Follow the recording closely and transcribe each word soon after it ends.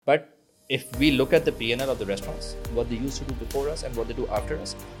But if we look at the P&L of the restaurants, what they used to do before us and what they do after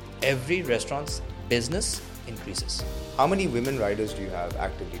us, every restaurant's business increases. How many women riders do you have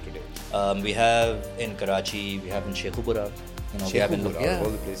actively today? We have in Karachi, we have in Sheikhupura, we have in Sheikhupura,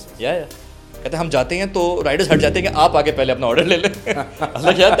 all the places. Yeah. कहते हम जाते हैं तो Riders हट जाते हैं कि आप आगे पहले अपना ऑर्डर ले लें. I was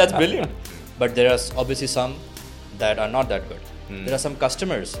like, yeah, that's brilliant. But there are obviously some that are not that good. There are some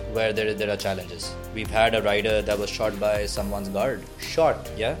customers where there are challenges. We've had a rider that was shot by someone's guard. Shot?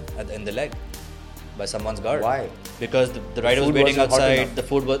 Yeah, in the leg by someone's guard. Why? Because the rider was waiting outside. The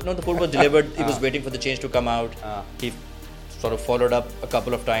food was delivered. He was waiting for the change to come out. He sort of followed up a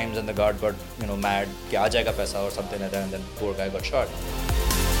couple of times, and the guard got mad कि आ जाएगा पैसा or something like that, and then poor guy got shot.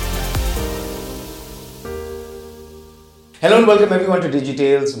 Hello and welcome everyone to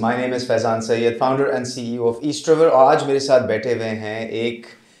Digitales. My name is Faizan Syed, founder and CEO of East River. और आज मेरे साथ बैठे हुए हैं एक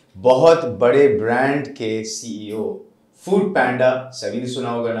बहुत बड़े ब्रांड के CEO, Food Panda. सभी ने सुना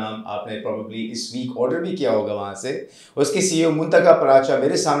होगा नाम, आपने probably इस वीक ऑर्डर भी किया होगा वहाँ से. उसके CEO Muntaqa Peracha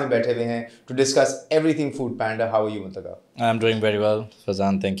मेरे सामने बैठे हुए हैं to discuss everything Food Panda. How are you, Muntaqa? I'm doing very well,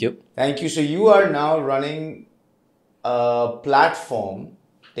 Faizan. Thank you. Thank you. So you are now running a platform,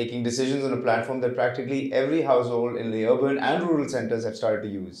 taking decisions on a platform that practically every household in the urban and rural centers have started to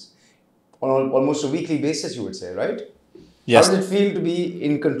use on almost a weekly basis, you would say, right? Yes. How does it feel to be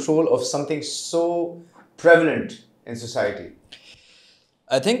in control of something so prevalent in society?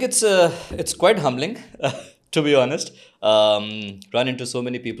 I think it's quite humbling, to be honest. Run into so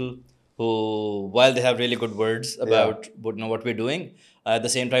many people who, while they have really good words about what we're doing, at the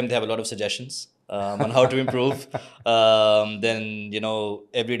same time they have a lot of suggestions on how to improve. Then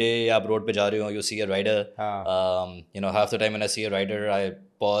every day आप road पे जा रहे हो, you see a rider. Half the time when I see a rider, I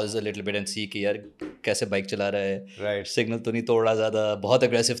pause a little bit and see कि यार कैसे bike चला रहा है, Right. Signal तो नहीं तोड़ रहा ज़्यादा, बहुत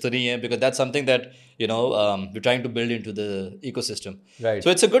aggressive तो नहीं है, because that's something that we're trying to build into the ecosystem. Right.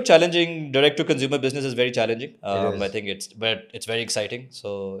 So it's a good challenging direct to consumer business is very challenging. It is. I think it's very exciting.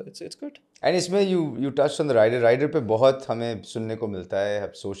 So it's good. And इसमें you touched on the rider पे बहुत हमें सुनने को मिलता है,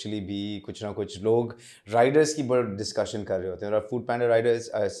 अब socially भी कुछ ना कुछ लोग riders की बड़ी discussion कर रहे होते हैं और Food Panda riders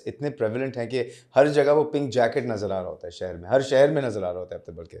इतने prevalent हैं कि हर जगह वो pink jacket नज़र आ रहा होता है शहर में, हर शहर में नज़र आ रहा होता है अब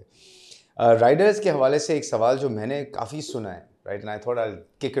तो बल्कि riders के हवाले से एक सवाल जो मैंने काफ़ी सुना है, right, and I thought I'll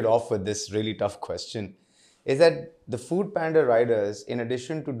kick it off with this really tough question, is that the Food Panda riders, in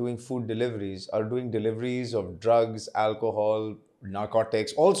addition to doing food deliveries, are doing deliveries of drugs, alcohol,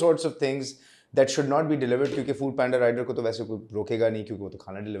 narcotics, all sorts of things that should not be delivered क्योंकि Food Panda rider को तो वैसे कोई रोकेगा नहीं क्योंकि वो तो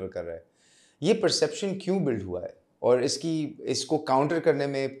खाना डिलीवर कर रहा है. ये perception क्यों build हुआ है और इसको counter करने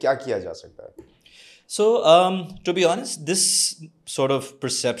में क्या किया जा सकता है? So, to be honest, this sort of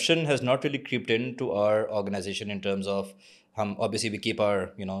perception has not really creeped into our organization in terms of, obviously we keep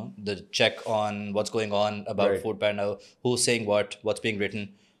our, the check on what's going on about Right. Food Panda, who's saying what's being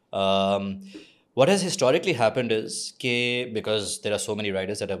written. What has historically happened is, because there are so many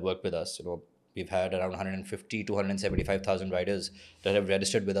riders that have worked with us, we've had around 150 to 175,000 riders that have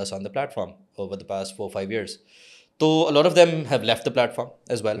registered with us on the platform over the past 4-5 years. So a lot of them have left the platform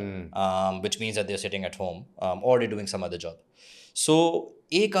as well, which means that they're sitting at home or they're doing some other job. So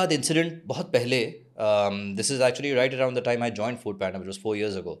एक आध incident बहुत पहले, this is actually right around the time I joined Food Panda, which was 4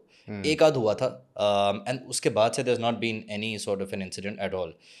 years ago. एक आध हुआ था, and उसके बाद से there's not been any sort of an incident at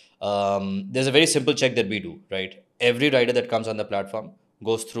all. There's a very simple check that we do, right? Every rider that comes on the platform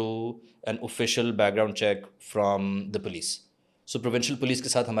goes through an official background check from the police. So provincial police के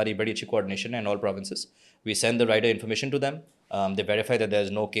साथ हमारी बड़ी अच्छी coordination है in all provinces. We send the rider information to them. They verify that there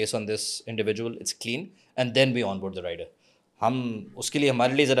is no case on this individual. It's clean, and then we onboard the rider. उसके लिए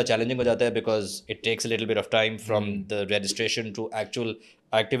हमारे लिए ज़रा challenging हो जाता है because it takes a little bit of time from the registration to actual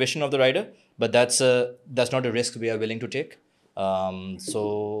activation of the rider. But that's not a risk we are willing to take.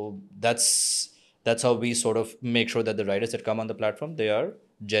 So that's how we sort of make sure that the riders that come on the platform, they are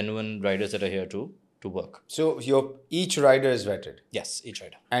genuine riders that are here to work. So each rider is vetted? Yes, each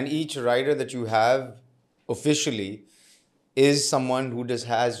rider. And each rider that you have officially is someone who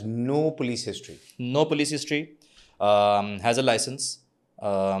has no police history? No police history, has a license,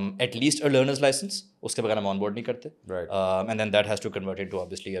 at least a learner's license. उसके बगैर हम onboard नहीं करते. Right. And then that has to convert into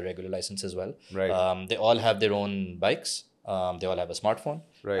obviously a regular license as well. Right. They all have their own bikes. They all have a smartphone.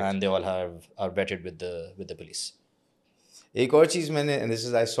 Right. And they all are vetted with the police. एक और चीज़ मैंने, and this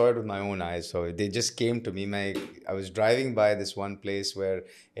is I saw it with my own eyes, so they just came to me. I was driving by this one place where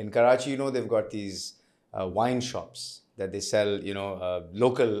in Karachi, they've got these wine shops that they sell,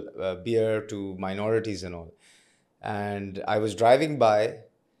 local beer to minorities and all. And I was driving by,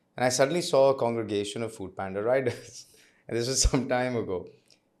 and I suddenly saw a congregation of Food Panda riders, and this was some time ago.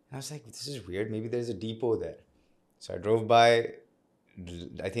 And I was like, this is weird. Maybe there's a depot there. So I drove by,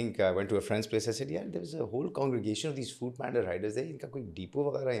 I think I went to a friend's place. I said, yeah, there was a whole congregation of these Food Panda riders there. इनका कोई depot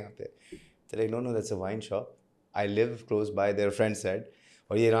वगैरह यहाँ पे? They're like, no, that's a wine shop. I live close by. Their friend said.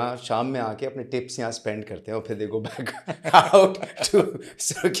 और ये यहाँ शाम में आके अपने टिप्स यहाँ स्पेंड करते हैं और फिर they go back out to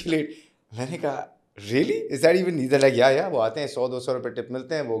circulate. मैंने कहा really? Is that even? They're like, yeah, वो आते हैं 100-200 रुपए टिप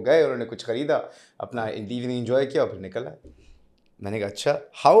मिलते हैं, वो गए उन्होंने कुछ खरीदा, अपना इवनिंग एंजॉय किया और फिर निकल आए. मैंने कहा अच्छा,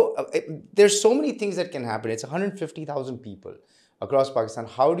 how there's so many things that can happen. It's 150,000 people across Pakistan.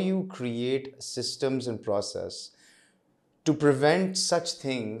 How do you create systems and process to prevent such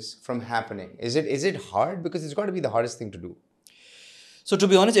things from happening? Is it hard? Because it's got to be the hardest thing to do. So to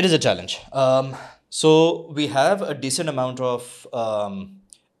be honest, it is a challenge. So we have a decent amount of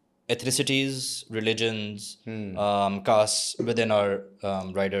ethnicities, religions, castes within our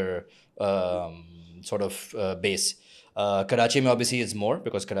rider sort of base. Karachi obviously is more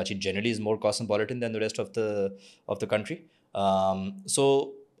because Karachi generally is more cosmopolitan than the rest of the country.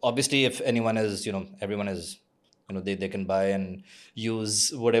 So obviously, if anyone is, everyone is, they can buy and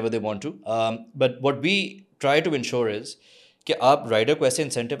use whatever they want to. But what we try to ensure is कि आप rider को ऐसे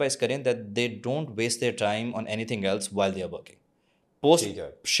incentivize करें that they don't waste their time on anything else while they are working. Post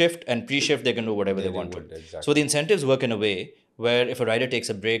shift and pre-shift, they can do whatever they want to. Exactly. So the incentives work in a way where if a rider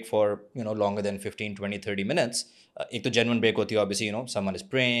takes a break for longer than 15, 20, 30 minutes, एक तो genuine break होती है, obviously, someone is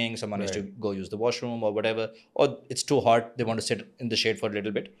praying, someone has to go use the washroom or whatever, or it's too hot, they want to sit in the shade for a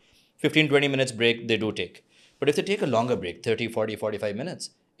little bit. 15, 20 minutes break they do take. But if they take a longer break, 30, 40, 45 minutes,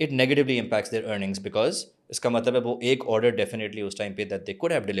 it negatively impacts their earnings because इसका मतलब है वो एक order definitely उस time पे that they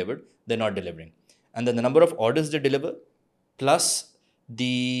could have delivered, they're not delivering. And then the number of orders they deliver plus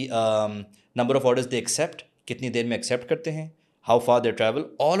the number of orders they accept, कितनी देर में accept करते हैं, how far they travel,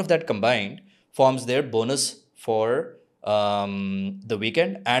 all of that combined forms their bonus for the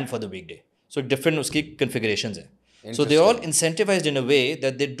weekend and for the weekday. So different उसकी configurations हैं. So they're all incentivized in a way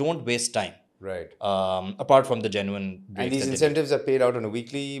that they don't waste time. Right. Apart from the genuine breaks. And these incentives are paid out on a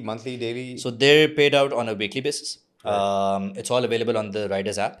weekly, monthly, daily? So they're paid out on a weekly basis. Right. It's all available on the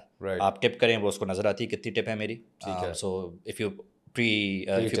Riders app. Right. आप tip करें वो उसको नजर आती है कितनी tip है मेरी. So if you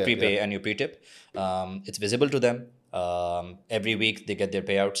prepay and you pre-tip, it's visible to them. Every week they get their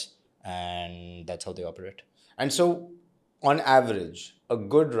payouts and that's how they operate. And so on average, a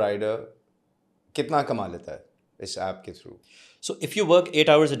good rider कितना कमा लेता है इस app के through? So if you work 8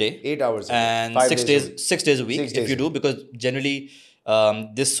 hours a day, 8 hours a day, and 6 days a week, if you do, because generally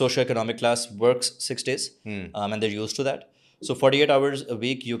this socioeconomic class works 6 days, and they're used to that. So 48 hours a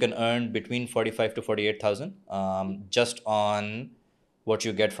week, you can earn between 45 to 48,000 just on what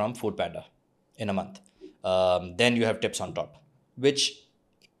you get from Food Panda in a month. Then you have tips on top, which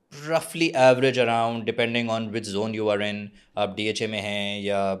roughly average around, depending on which zone you are in, आप DHA में हैं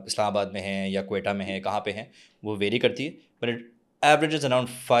या इस्लामाबाद में हैं या क्वेटा में हैं, कहाँ पे हैं, वो वेरी करती है, but it averages around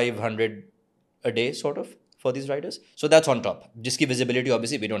 500 a day sort of for these riders. So that's on top. जिसकी visibility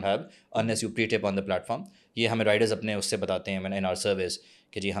obviously we don't have unless you pre-tip on the platform. ये हमें riders अपने उससे बताते हैं in our service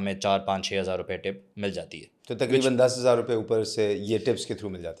कि जी हमें 4-5-6 हज़ार रुपये टिप मिल जाती है. तो तकरीबन 10,000 रुपये ऊपर से ये टिप्स के थ्रू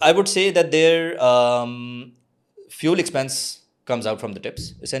मिल जाती है. I would say that their fuel expense comes out from the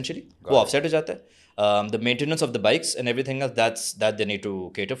tips essentially. वो offset हो जाता है. The maintenance of the bikes and everything else, that they need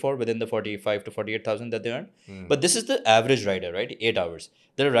to cater for within the 45 to 48,000 that they earn. But this is the average rider, right? 8 hours.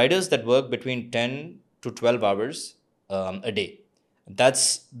 There are riders that work between 10 to 12 hours a day. That's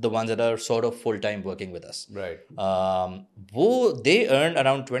the ones that are sort of full-time working with us. Right. They earn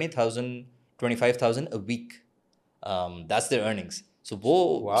around 20,000, 25,000 a week. That's their earnings. So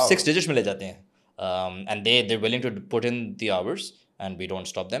wow. 6 digits में ले जाते हैं. And they're willing to put in the hours and we don't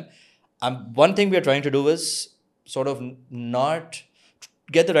stop them. One thing we are trying to do is sort of not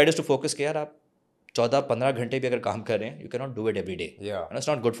get the riders to focus कि यार आप 14-15 घंटे भी अगर काम कर रहे हैं, you cannot do it every day. Yeah. And it's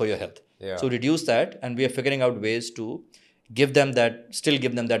not good for your health. Yeah. So reduce that and we are figuring out ways to give them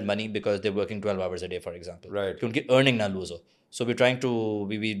that money because they're working 12 hours a day, for example. Right. कि उनकी earning ना lose हो. So we're trying to,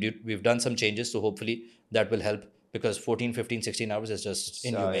 we've done some changes, so hopefully that will help because 14, 15, 16 hours is just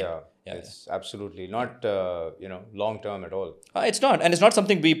inhumane. It's absolutely not, long term at all. It's not. And it's not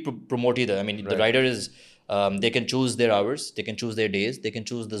something we promote either. I mean, the rider is, they can choose their hours, they can choose their days, they can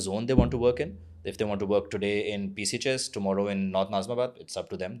choose the zone they want to work in. If they want to work today in PCHS, tomorrow in North Nazimabad, it's up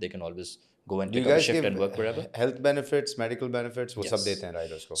to them. They can always go and pick up a shift and work wherever. Health benefits, medical benefits, वो सब देते हैं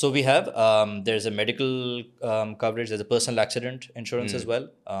riders को. So we have, there's a medical coverage, there's a personal accident insurance as well.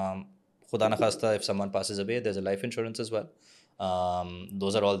 Khuda na khasta, if someone passes away, there's a life insurance as well.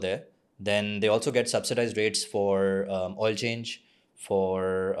 Those are all there. Then they also get subsidized rates for oil change,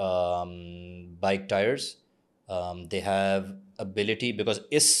 for bike tires. They have ability because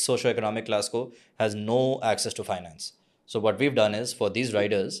is socioeconomic class ko has no access to finance. So what we've done is for these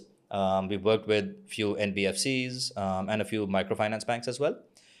riders, we've worked with few NBFCs and a few microfinance banks as well,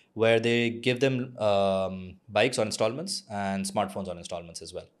 where they give them bikes on installments and smartphones on installments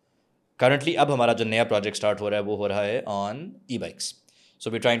as well. Currently, अब हमारा जो नया project start हो रहा है वो हो रहा है on e-bikes.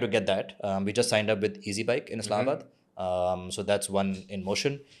 So we're trying to get that. We just signed up with Easy Bike in Islamabad. So that's one in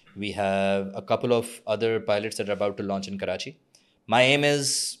motion. We have a couple of other pilots that are about to launch in Karachi. My aim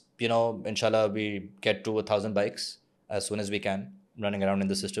is, inshallah, we get to 1,000 bikes as soon as we can running around in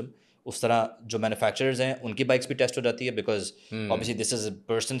the system. उस तरह जो manufacturers हैं उनकी bikes भी test हो जाती है because obviously this is a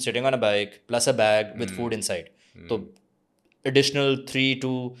person sitting on a bike plus a bag with food inside. तो additional 3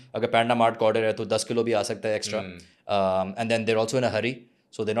 to अगर पैंडा मार्ट का ऑर्डर है तो 10 किलो भी आ सकता है extra and then there also in a hurry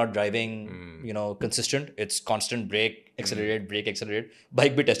so they're not driving consistent. It's constant brake accelerate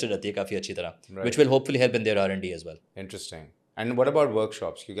bike भी tested रहती है काफ़ी अच्छी तरह which will hopefully help in their R&D as well. Interesting. And what about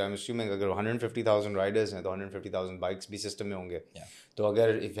workshops? क्योंकि I'm assuming अगर 150,000 riders हैं तो 150,000 bikes भी system में होंगे. तो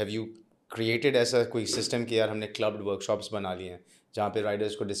अगर have you created ऐसा कोई system कि यार हमने clubbed workshops बना लिए हैं जहाँ पे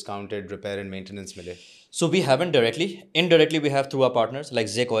riders को discounted repair and maintenance मिले? So we haven't directly. Indirectly, we have through our partners like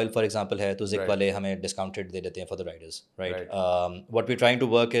Zik Oil, for example, है तो Zik वाले हमें discounted दे देते हैं for the riders, right? What we're trying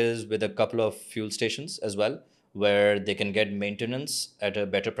to work is with a couple of fuel stations as well, where they can get maintenance at a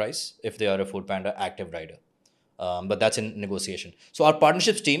better price if they are a Food Panda active rider. But that's in negotiation. So our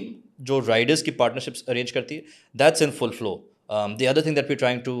partnerships team, जो riders की partnerships arrange करती है, that's in full flow. The other thing that we're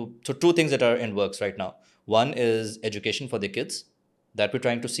trying to, so two things that are in works right now. One is education for the kids that we're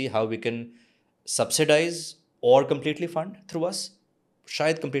trying to see how we can subsidize or completely fund through us.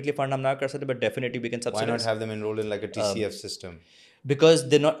 शायद completely fund हम ना कर सकते, but definitely we can subsidize. Why not have them enrolled in like a TCF system? Because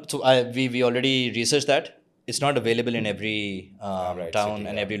they're not. So we already researched that. It's not available in every town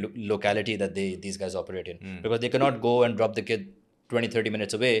and every locality that these guys operate in. Because they cannot go and drop the kid 20-30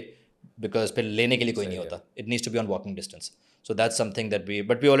 minutes away because फिर लेने के लिए कोई नहीं होता. It needs to be on walking distance. So that's something that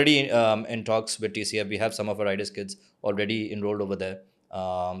but we already in talks with TCF. We have some of our riders' kids already enrolled over there.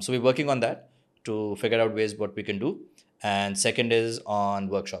 So we're working on that to figure out ways what we can do. And second is on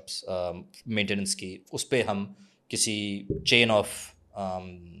workshops, maintenance की उस पे हम किसी chain of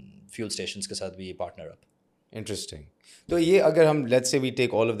fuel stations के साथ भी partner up. Interesting. तो ये अगर हम let's say we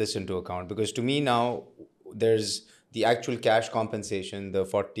take all of this into account, because to me now there's the actual cash compensation, the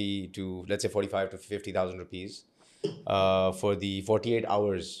 40 to let's say 45 to 50,000 rupees for the 48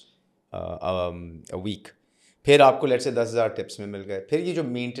 hours a week. फिर आपको let's say 10,000 tips में मिल गए. फिर ये जो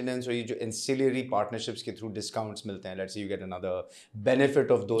maintenance और ये जो एंसिलरी पार्टनरशिप्स के थ्रू डिस्काउंट्स मिलते हैं, let's say you get another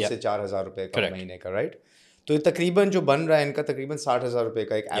benefit of 2 से 4,000 रुपए का महीने का, राइट? तो तकरीबन जो बन रहा है इनका तकरीबन 60,000 रुपए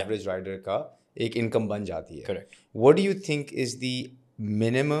का एक एवरेज राइडर का एक इनकम बन जाती है. Correct. What do you think is the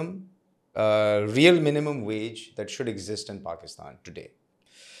minimum real minimum wage that should exist in Pakistan today?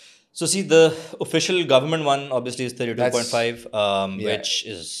 So see, the official government one obviously is 32.5, which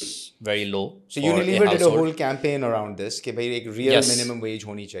is very low. So Unilever did a whole campaign around this कि भाई एक real minimum wage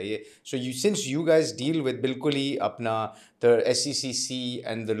होनी चाहिए. So since you guys deal with बिल्कुल ही अपना the SECC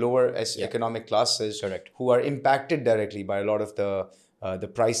and the lower economic classes who are impacted directly by a lot of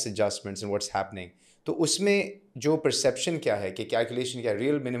the price adjustments and what's happening. तो उसमें जो perception क्या है कि calculation क्या है,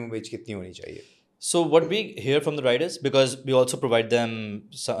 real minimum wage कितनी होनी चाहिए? So what we hear from the riders, because we also provide them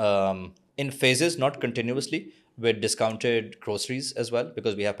in phases, not continuously, with discounted groceries as well,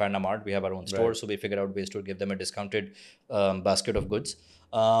 because we have Panda Mart, we have our own store, so we figure out ways to give them a discounted basket of goods.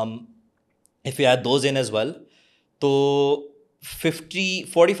 If we add those in as well, so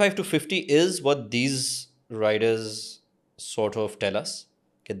 45 to 50 is what these riders sort of tell us,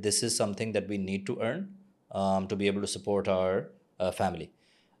 that this is something that we need to earn to be able to support our family.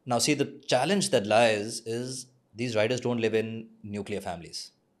 Now, see, the challenge that lies is these riders don't live in nuclear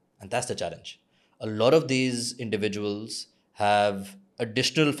families. And that's the challenge. A lot of these individuals have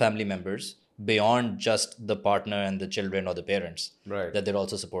additional family members beyond just the partner and the children or the parents that they're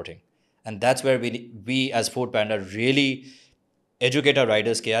also supporting. And that's where we as Food Panda really educate our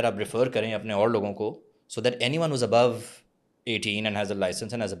riders कि यार आप refer करें अपने और लोगों को, so that anyone who's above 18 and has a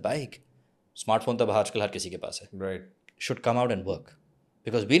license and has a bike, smartphone तो आजकल हर किसी के पास है, should come out and work.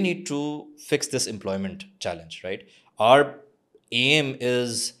 Because we need to fix this employment challenge, right? Our aim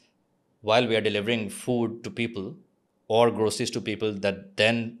is, while we are delivering food to people or groceries to people, that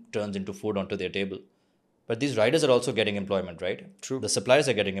then turns into food onto their table. But these riders are also getting employment, right? True. The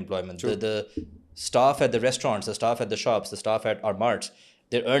suppliers are getting employment. The staff at the restaurants, the staff at the shops, the staff at our marts,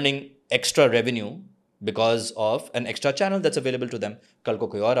 they're earning extra revenue because of an extra channel that's available to them. Kal ko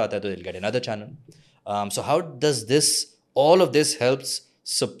koi aur aata hai, to they'll get another channel. So how does all of this helps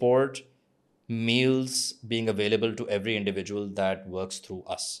support meals being available to every individual that works through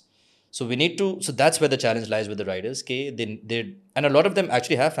us? So we need to. So that's where the challenge lies with the riders. And a lot of them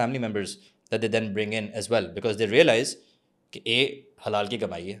actually have family members that they then bring in as well because they realize कि ए हलाल की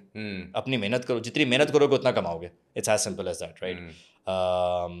कमाई है अपनी मेहनत करो जितनी मेहनत करोगे उतना कमाओगे it's as simple as that right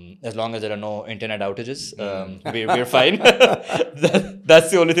as long as there are no internet outages we're fine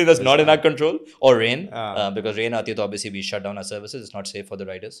that's the only thing that's not in our control or rain because rain aati hai to obviously we shut down our services it's not safe for the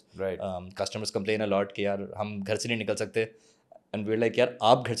riders right customers complain a lot कि यार हम घर से नहीं निकल सकते and we're like यार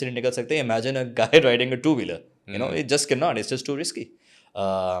आप घर से नहीं निकल सकते imagine a guy riding a two-wheeler you know it just cannot it's just too risky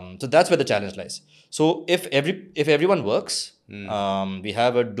so that's where the challenge lies. So if everyone works, we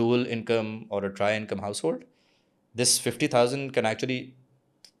have a dual income or a tri-income household. This 50,000 can actually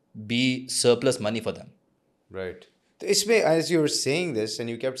be surplus money for them. Right. तो इसमें as you were saying this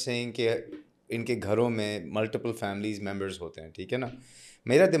and you kept saying कि इनके घरों में multiple families members होते हैं ठीक है ना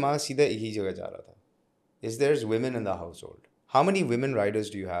मेरा दिमाग सीधा एक ही जगह जा रहा था. Is there's women in the household? How many women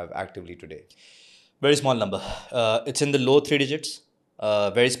riders do you have actively today? Very small number. It's in the low 3 digits.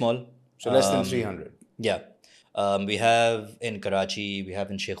 Very small. So less than 300. Yeah. We have in Karachi, we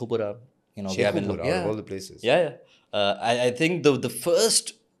have in Sheikhupura, we have in out of all the places. Yeah. I think the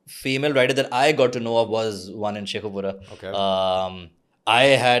first female rider that I got to know of was one in Sheikhupura. Okay.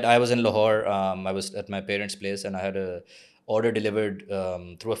 I was in Lahore. I was at my parents' place, and I had a order delivered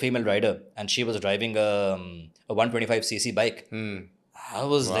through a female rider, and she was driving a 125cc bike. I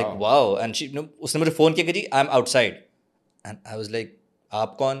was like, wow. And she, उसने मुझे phone किया कि जी, I'm outside, and I was like,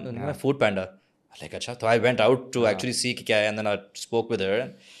 आप कौन? Food Panda. Like, अच्छा. So I went out to actually see कि क्या है, and then I spoke with her,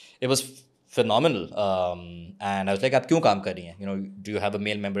 and it was phenomenal. And I was like, आप क्यों काम कर रही हैं? Do you have a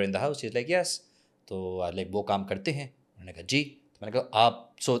male member in the house? She's like, yes. तो I was like, वो काम करते हैं? मैंने कहा जी. तो मैंने कहा आप.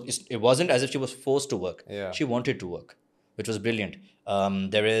 So it wasn't as if she was forced to work. Yeah. She wanted to work, which was brilliant.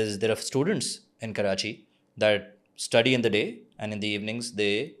 There are students in Karachi that study in the day, and in the evenings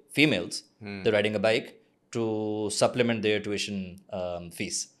they're riding a bike to supplement their tuition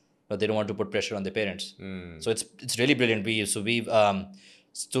fees. But they don't want to put pressure on their parents. So it's really brilliant. We've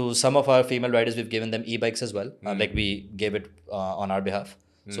to some of our female riders we've given them e-bikes as well. Like we gave it on our behalf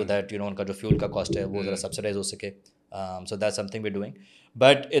so that उनका जो fuel का cost है वो ज़रा subsidize हो सके. So that's something we're doing.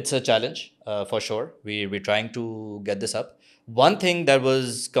 But it's a challenge for sure. We're trying to get this up. One thing that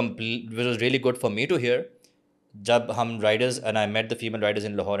was really good for me to hear जब हम riders and I met the female riders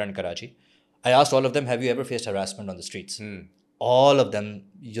in Lahore and Karachi. I asked all of them, have you ever faced harassment on the streets? All of them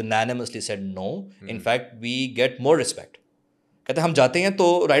unanimously said no. In fact, we get more respect. कहते हम जाते हैं तो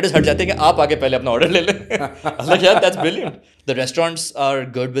Riders हट जाते हैं कि आप आगे पहले अपना ऑर्डर ले लें. I was like, yeah, that's brilliant. The restaurants are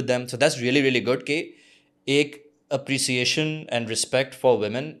good with them. So that's really, really good कि एक appreciation and respect for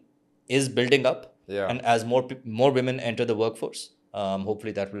women is building up. Yeah. And as more women enter the workforce,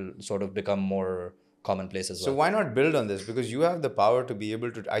 hopefully that will sort of become more commonplace as well. So why not build on this? Because you have the power to be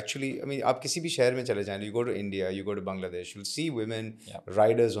able to actually, I mean, आप किसी भी शहर में चले जाएं, you go to India, you go to Bangladesh, you'll see women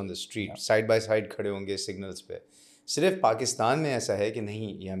riders on the street, side by side खड़े होंगे signals पे. सिर्फ पाकिस्तान में ऐसा है कि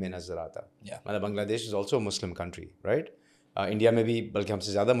नहीं ये हमें नज़र आता. मतलब Bangladesh is also a Muslim country, right? India में भी बल्कि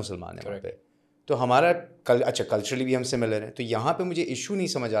हमसे ज़्यादा मुसलमान हैं वहाँ पे. तो हमारा अच्छा कल्चरली भी हम सिमिलर हैं. तो यहाँ पे मुझे इशू नहीं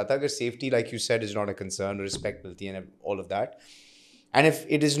समझ आता अगर safety like you said is not a concern, respect मिलती है all of that. And if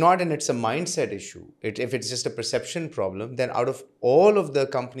it is not and it's a mindset issue, if it's just a perception problem, then out of all of the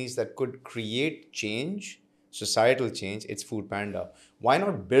companies that could create change, societal change, it's Food Panda. Why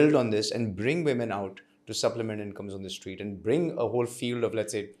not build on this and bring women out to supplement incomes on the street and bring a whole field of,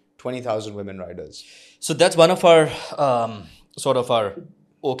 let's say, 20,000 women riders? So that's one of our sort of our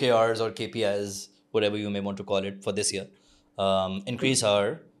OKRs or KPIs, whatever you may want to call it, for this year. Increase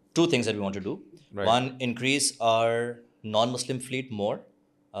our two things that we want to do. Right. One, increase our non-Muslim fleet more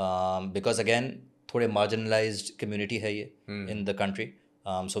because again थोड़े marginalized community है ये in the country,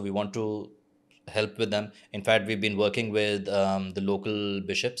 so we want to help with them. In fact, we've been working with the local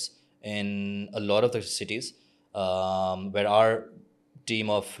bishops in a lot of the cities where our team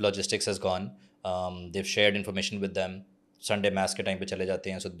of logistics has gone. They've shared information with them. Sunday mass के time पे चले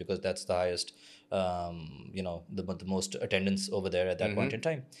जाते हैं, so because that's the highest the most attendance over there at that point in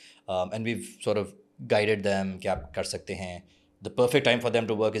time, and we've sort of guided them कि आप कर सकते हैं. The perfect time for them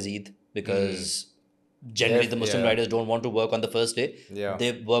to work is Eid because generally the Muslim riders don't want to work on the first day. They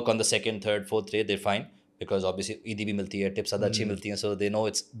work on the second, third, fourth day. They're fine because obviously Eid भी मिलती है, tips ज़्यादा अच्छी मिलती हैं, so they know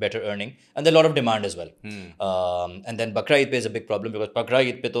it's better earning and there's a lot of demand as well. And then Bakra Eid पे is a big problem because Bakra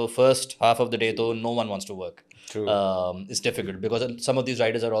Eid पे तो first half of the day तो no one wants to work. True. It's difficult because some of these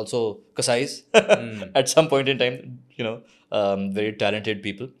riders are also Kasais at some point in time, very talented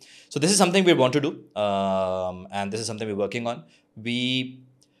people. So this is something we want to do, and this is something we're working on.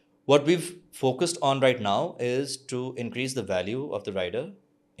 What we've focused on right now is to increase the value of the rider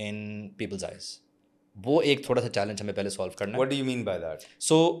in people's eyes. वो एक थोड़ा सा challenge हमें पहले solve करना है. What do you mean by that?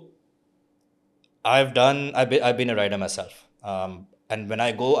 So I've been a rider myself. And when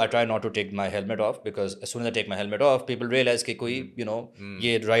I go, I try not to take my helmet off, because as soon as I take my helmet off, people realize कि कोई,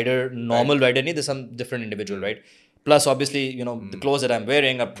 ये rider, normal rider नहीं, there's some different individual, right? Plus, obviously, the clothes that I'm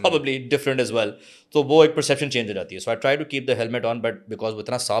wearing are probably different as well. तो वो एक perception change हो जाती है. So I try to keep the helmet on, but because वो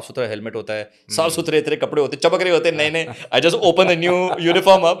इतना साफ सुथरा helmet होता है, साफ सुथरे इतने कपड़े होते हैं, चमक रहे होते हैं, नए नए, I just open the new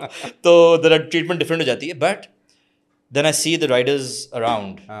uniform up, तो the treatment different हो जाती है. But then I see the riders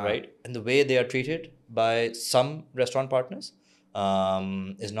around, right? And the way they are treated by some restaurant partners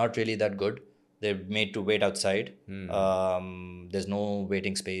is not really that good. They're made to wait outside. There's no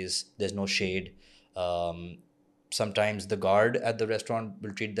waiting space. There's no shade. Sometimes the guard at the restaurant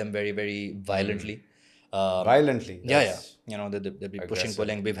will treat them very, very violently. Violently? Yeah. They'll be pushing,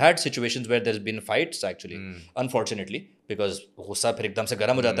 pulling. We've had situations where there's been fights, actually, unfortunately, because गुस्सा फिर एकदम से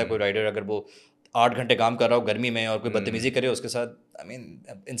गर्म हो जाता है. कोई rider अगर वो 8 घंटे काम कर रहा हो गर्मी में और कोई बदतमीजी करे उसके साथ, I mean,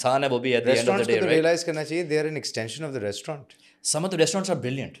 इंसान है वो भी, at the end of the day, right? Realize करना चाहिए, they are an extension of the restaurant. Some of the restaurants are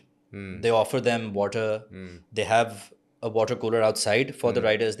brilliant. They offer them water. They have a water cooler outside for the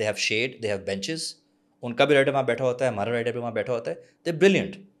riders. They have shade. They have benches. उनका भी rider वहाँ बैठा होता है, हमारा rider भी वहाँ बैठा होता है. They're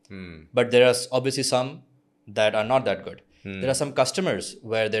brilliant. But there are obviously some that are not that good. There are some customers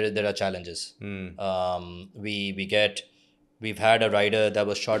where there are challenges. We've had a rider that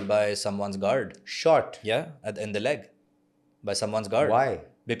was shot by someone's guard. Shot? Yeah, in the leg by someone's guard. Why?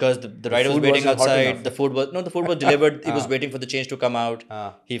 Because the rider was waiting outside. The food was delivered. He was waiting for the change to come out.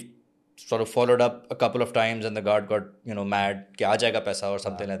 He sort of followed up a couple of times, and the guard got mad कि आ जाएगा पैसा or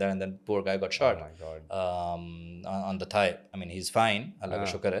something like that, and then poor guy got shot. Oh my God. On the thigh. I mean, he's fine. Allah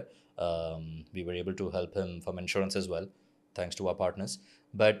ka shukar hai. We were able to help him from insurance as well, thanks to our partners.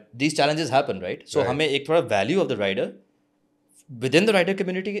 But these challenges happen, right? So हमें एक थोड़ा value of the rider within the rider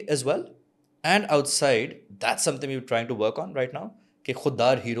community as well, and outside. That's something we're trying to work on right now. कि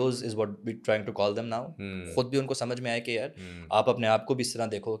खुददार heroes is what we trying to call them now. खुद भी उनको समझ में आए कि यार आप अपने आप को भी इस तरह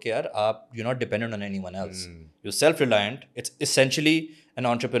देखो कि यार आप you not dependent on anyone else, you self reliant. It's essentially an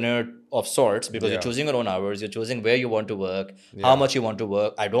entrepreneur of sorts, because you're choosing your own hours, you're choosing where you want to work, how much you want to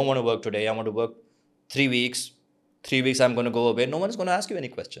work. I don't want to work today, I want to work 3 weeks. 3 weeks I'm going to go away, no one is going to ask you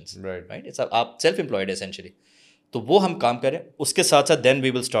any questions, right? It's आप self employed essentially. तो वो हम काम करें. उसके साथ साथ then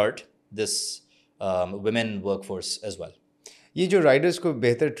we will start this women workforce as well. ये जो राइडर्स को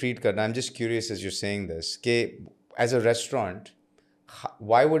बेहतर ट्रीट करना, I am just curious as you saying this, कि as a restaurant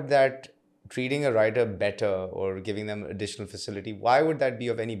why would that treating a rider better or giving them additional facility, why would that be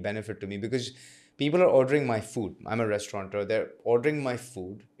of any benefit to me? Because people are ordering my food. I'm a restaurateur. They're ordering my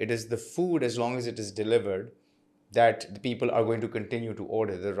food. It is the food, as long as it is delivered, that the people are going to continue to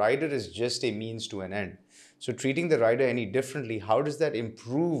order. The rider is just a means to an end. So treating the rider any differently, how does that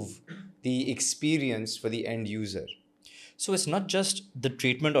improve the experience for the end user? So it's not just the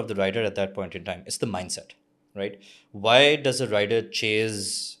treatment of the rider at that point in time. It's the mindset, right? Why does a rider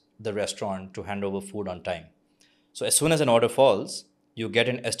chase the restaurant to hand over food on time? So as soon as an order falls, you get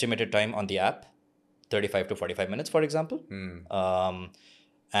an estimated time on the app, 35 to 45 minutes, for example.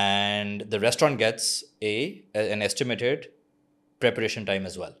 And the restaurant gets an estimated preparation time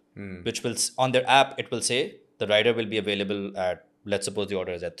as well, which will, on their app, it will say the rider will be available at, let's suppose the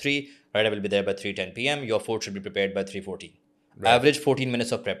order is at 3, rider will be there by 3:10 p.m. Your food should be prepared by 3:14. Right. Average 14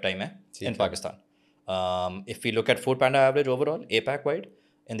 minutes of prep time in Pakistan. If we look at Food Panda average overall, APAC wide,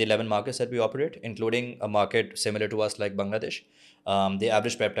 in the 11 markets that we operate, including a market similar to us like Bangladesh, the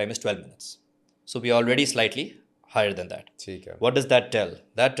average prep time is 12 minutes. So we are already slightly higher than that. What does that tell?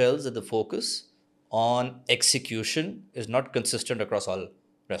 That tells that the focus on execution is not consistent across all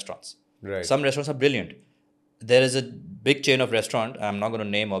restaurants. Right. Some restaurants are brilliant. There is a big chain of restaurant, I'm not going to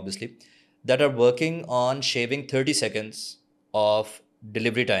name obviously, that are working on shaving 30 seconds of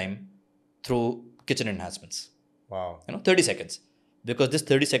delivery time through kitchen enhancements. Wow. 30 seconds. Because this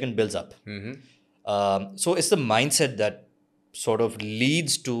 30-second builds up. So it's the mindset that sort of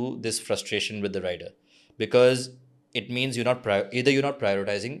leads to this frustration with the rider, because it means you're not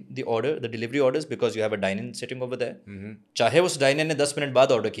prioritizing the delivery orders, because you have a dine-in sitting over there. चाहे उस dine-in ने 10 minute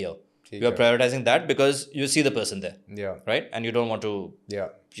बाद order किया हो, you are prioritizing that because you see the person there, right? And you don't want to,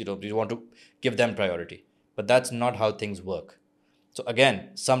 you want to give them priority. But that's not how things work. So again,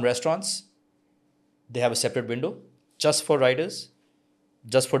 some restaurants, they have a separate window just for riders,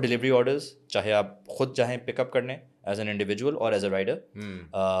 just for delivery orders, चाहे आप खुद चाहें pick up करने as an individual or as a rider.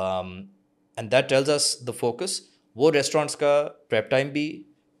 And that tells us the focus. वो restaurants का prep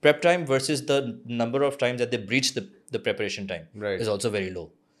time versus the number of times that they breach the preparation time is also very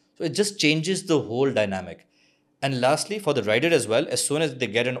low. So it just changes the whole dynamic. And lastly, for the rider as well, as soon as they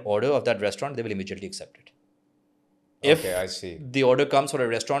get an order of that restaurant, they will immediately accept it. If Okay, I see. the order comes for a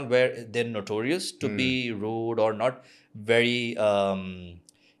restaurant where they're notorious to be rude or not very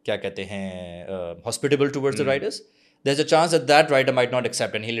क्या कहते हैं, hospitable towards the riders, there's a chance that that rider might not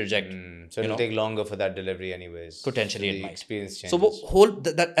accept and he'll reject. So it'll take longer for that delivery anyways. Potentially so it the might. experience changes. So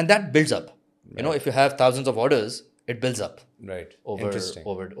that builds up. You know, if you have thousands of orders, it builds up Right. over Interesting.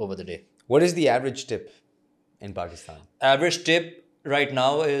 over the day. What is the average tip in Pakistan? Average tip right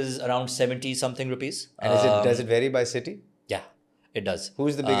now is around 70 something rupees. And does it vary by city? Yeah, it does.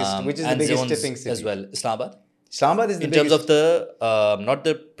 Who's the biggest? Which is the and biggest zones tipping city? as well? Islamabad. Islamabad is the In biggest. terms of the not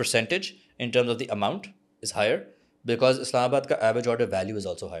the percentage, in terms of the amount is higher because Islamabad ka average order value is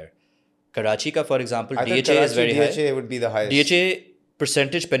also higher. Karachi ka, for example, I thought DHA is Karachi very DHA high. would be the highest. DHA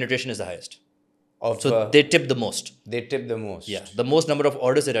percentage penetration is the highest. So They tip the most. they tip the most. Yeah, the most number of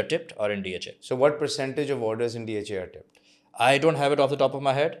orders that are tipped are in DHA. So what percentage of orders in DHA are tipped? I don't have it off the top of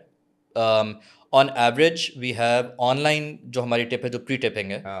my head. On average, we have online जो हमारी tip है जो pre-tipping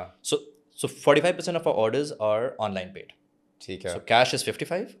है. So 45% of our orders are online paid. ठीक है. So cash is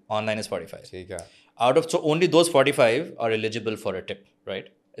 55, online is 45. ठीक है. So only those 45 are eligible for a tip, right?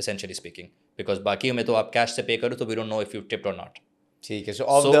 Essentially speaking, because बाकी में तो आप cash से pay करो तो we don't know if you tipped or not. ठीक है. So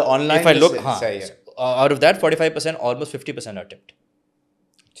of the online, if I look, सही है. Out of that 45%, almost 50% are tipped.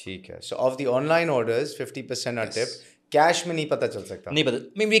 ठीक है. So of the online orders, 50% are tipped. Cash में नहीं पता चल सकता. नहीं पता.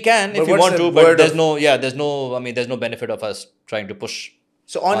 I mean, we can if you what's want the to, but word there's no benefit of us trying to push.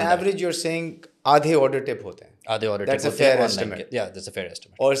 So on average, you're saying आधे order tip होते हैं. आधे order That's tip a fair online estimate. Yeah, that's a fair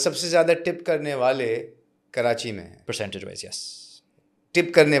estimate. और सबसे ज़्यादा tip करने वाले कराची में हैं. Percentage wise, yes.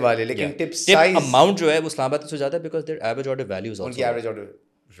 Tip करने वाले, लेकिन tip Tip size amount जो है वो इस्लामाबाद से ज़्यादा है because their average order value is also उनकी average order.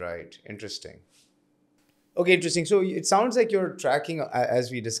 Right. Interesting. Okay, interesting. So it sounds like you're tracking,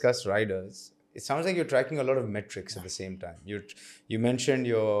 as we discussed riders, it sounds like you're tracking a lot of metrics at the same time. You mentioned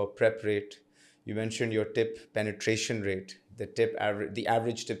your prep rate, you mentioned your tip penetration rate, the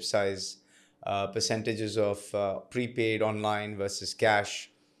average tip size, percentages of prepaid online versus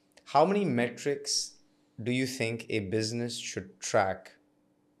cash. How many metrics do you think a business should track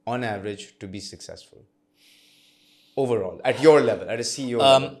on average to be successful? Overall, at your level, at a CEO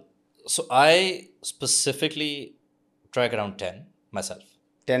level? So I specifically track around 10 myself.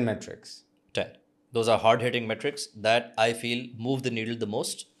 10 metrics. 10. Those are hard-hitting metrics that I feel move the needle the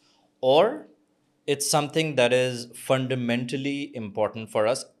most, or it's something that is fundamentally important for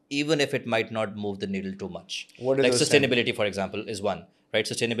us, even if it might not move the needle too much. What are like those sustainability, for example, is one, right?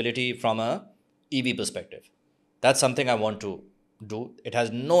 Sustainability from a EV perspective. That's something I want to do. It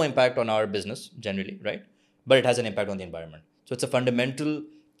has no impact on our business generally, right? But it has an impact on the environment. So it's a fundamental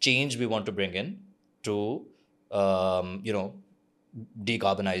change we want to bring in to,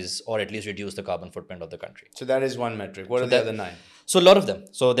 decarbonize or at least reduce the carbon footprint of the country. So that is one metric. What are the other 9? So a lot of them.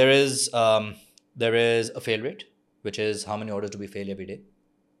 So there is a fail rate, which is how many orders do we fail every day?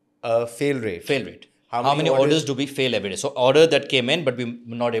 Fail rate. Fail rate. How many orders do we fail every day? So order that came in, but we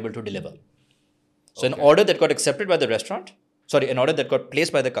were not able to deliver. So an order that got accepted by the restaurant, an order that got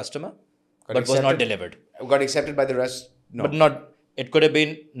placed by the customer, but was not delivered. Got accepted by the rest? No. But not, it could have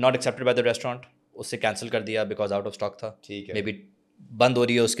been not accepted by the restaurant. उससे cancel कर दिया because out of stock था. ठीक है. Maybe बंद हो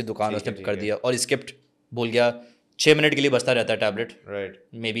रही है उसकी दुकान, उसने कर दिया और skipped भूल गया 6 मिनट के लिए बचता रहता है tablet. Right.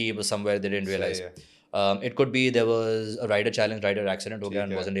 Maybe it was somewhere they didn't realize. It could be there was a rider accident हो गया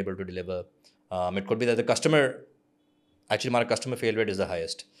and wasn't able to deliver. It could be that the customer, actually हमारा customer fail rate is the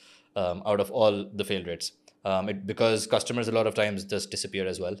highest out of all the fail rates. Because customers a lot of times just disappear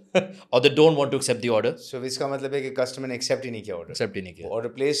as well or they don't want to accept the order. So इसका मतलब है कि customer ने accept ही नहीं किया order. Accept ही नहीं किया.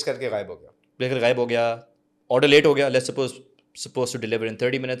 Order place करके गायब हो गया. लेकर गायब हो गया. Order late हो गया. Let's supposed to deliver in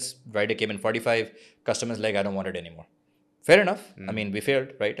 30 minutes. Rider came in 45. Customers like, I don't want it anymore. Fair enough. I mean, we failed,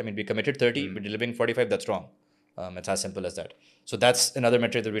 right? I mean, we committed 30. We're delivering 45. That's wrong. It's as simple as that. So that's another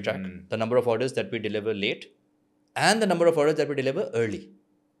metric that we track. The number of orders that we deliver late and the number of orders that we deliver early.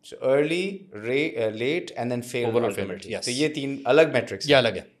 So early, late, and then fail. Overall fail rate, yes. So ये 3 अलग metrics. Yeah,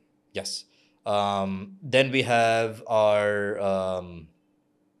 अलग है. Yes. Then we have our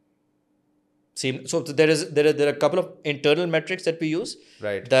so there are a couple of internal metrics that we use,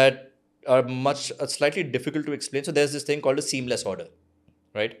 right, that are slightly difficult to explain. So there's this thing called a seamless order,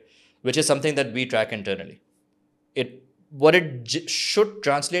 right, which is something that we track internally. What it should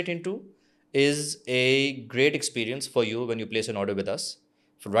translate into is a great experience for you when you place an order with us,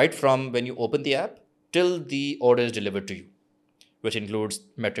 right from when you open the app till the order is delivered to you, which includes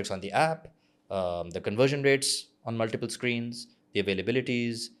metrics on the app, the conversion rates on multiple screens, the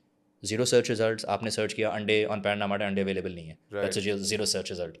availabilities, zero search results. आपने search किया अंडे on Panda हमारे अंडे available नहीं है. That's a zero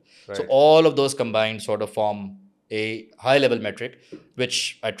search result. Right. So all of those combined sort of form a high level metric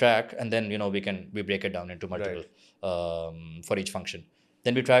which I track, and then we break it down into multiple for each function.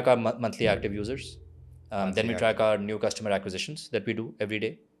 Then we track our monthly active users. Then we track our new customer acquisitions that we do every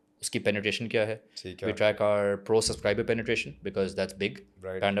day. Uski penetration kya hai? We track our pro subscriber penetration because that's big.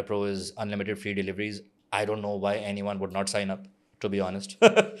 Right. Panda Pro is unlimited free deliveries. I don't know why anyone would not sign up, to be honest.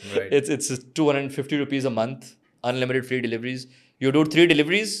 Right. It's 250 rupees a month, unlimited free deliveries. You do 3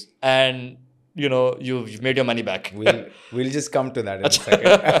 deliveries and you've made your money back. We'll just come to that in a second.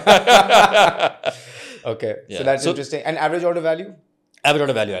 Okay. Yeah. So that's interesting. And average order value? Average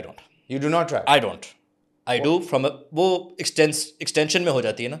order value, I don't. You do not track? I don't. I do from वो extension में हो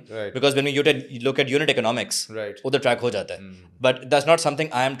जाती है ना. Right. Because when you look at unit economics, Right. उधर track हो जाता है. But that's not something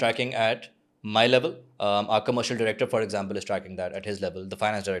I am tracking at my level. Our commercial director, for example, is tracking that at his level. The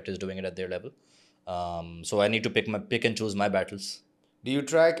finance director is doing it at their level. So I need to pick and choose my battles. Do you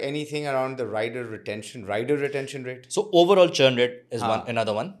track anything around the rider retention rate? So overall churn rate is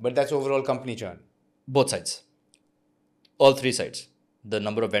another one. But that's overall company churn. Both sides. All 3 sides. The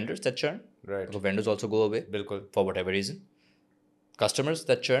number of vendors that churn. Right. So vendors also go away. Bilkul. For whatever reason. Customers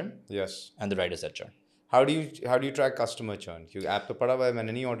that churn. Yes. And the riders that churn. How do you track customer churn? क्योंकि app तो पड़ा हुआ है,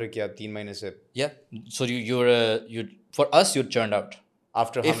 मैंने नहीं order किया 3 महीने से. Yeah. So you for us you're churned out.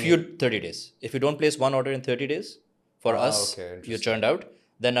 After how many? 30 days. If you don't place one order in 30 days, for us, you're churned out.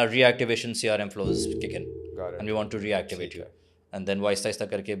 Then our reactivation CRM flows kick in. Got it. And we want to reactivate you. And then वो आहिस्ता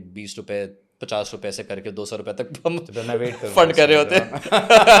करके 20 रुपए 50 रुपए से करके 200 रुपए तक हम फंड कर रहे होते हैं.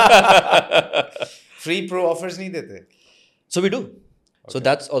 Free pro offers नहीं देते? So we do. So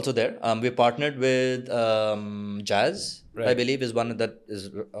that's also there. We partnered with Jazz, right. I believe is one that is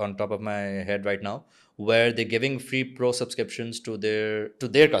on top of my head right now, where they're giving free pro subscriptions to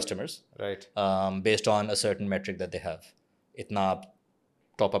their customers, right? Based on a certain metric that they have. इतना आप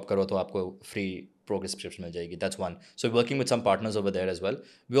top up करो तो आपको free pro subscription मिल जाएगी. That's one. So we're working with some partners over there as well.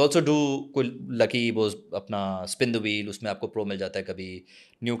 We also do कोई lucky वो अपना spin the wheel, उसमें आपको pro मिल जाता है कभी.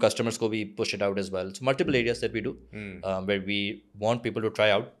 New customers को भी push it out as well. So multiple areas that we do where we want people to try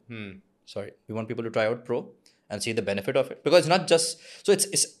out. We want people to try out pro and see the benefit of it, because it's not just so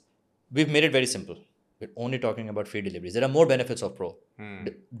it's we've made it very simple. We're only talking about free deliveries. There are more benefits of pro.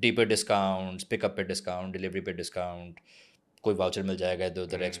 Deeper discounts, pick up पे discount, delivery पे discount. कोई voucher मिल जाएगा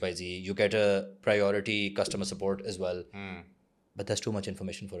इधर XYZ. You get a priority customer support as well. But that's too much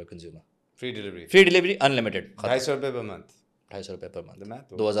information for a consumer. Free delivery. Free delivery unlimited. 250 रुपए per month. 250 रुपए per month.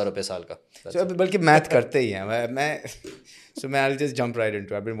 2000 रुपए साल का. So बल्कि math करते ही हैं. मैं I'll just jump right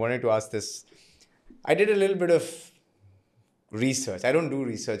into it. I've been wanting to ask this. I did a little bit of research. I don't do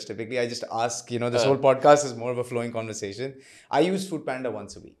research typically. I just ask, this whole podcast is more of a flowing conversation. I use Food Panda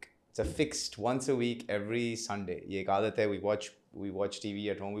once a week. It's a fixed once a week every Sunday. ये एक आदत है. We watch TV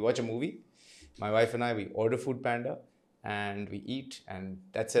at home. We watch a movie. My wife and I, we order Food Panda and we eat, and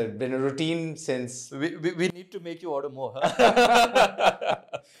that's been a routine since. We need to make you order more.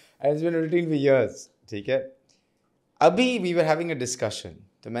 It's been a routine for years. ठीक है. अभी we were having a discussion.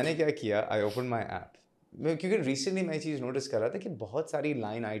 तो मैंने क्या किया? I opened my app. क्योंकि recently मैं चीज़ notice कर रहा था कि बहुत सारी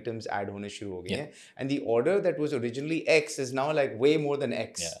line items add होने शुरू हो गए हैं, and the order that was originally X is now like way more than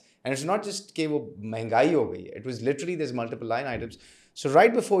X. Yeah. And it's not just कि वो महंगाई हो गई है. It was literally there's multiple line items. So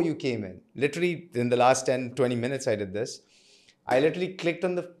right before you came in, literally in the last 10-20 minutes I did this. I literally clicked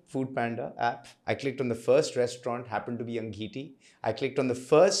on the Food Panda app. I clicked on the first restaurant, happened to be Anghiti. I clicked on the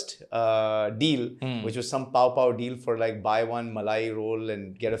first deal, which was some Pau deal for like buy one Malai roll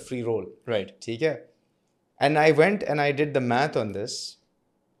and get a free roll. Right. ठीक है? And I went and I did the math on this.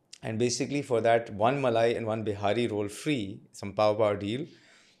 And basically for that one Malai and one Bihari roll free, some Pau deal,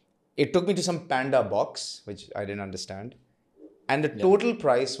 it took me to some Panda box, which I didn't understand. And the total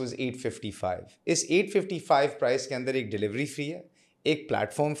price was 855. इस 855 price के अंदर एक delivery fee है, एक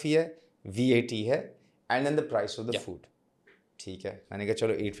platform fee है, VAT है, and then the price of the food. ठीक है, मैंने कहा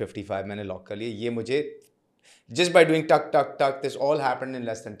चलो 855 मैंने lock कर लिया. ये मुझे just by doing tuck, this all happened in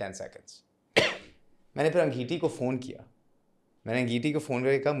less than 10 seconds. मैंने फिर अंगीठी को फ़ोन किया. मैंने अंगीठी को फ़ोन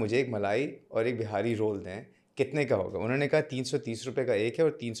करके कहा मुझे एक मलाई और एक बिहारी रोल दें, कितने का होगा? उन्होंने कहा 330 रुपये का एक है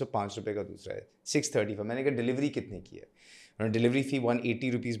और 305 रुपये का दूसरा है. 635. मैंने कहा डिलीवरी कितने की है? उन्होंने डिलीवरी फ़ी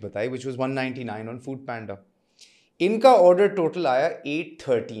 180 रुपीज़ बताई, which was 199 on Foodpanda. इनका ऑर्डर टोटल आया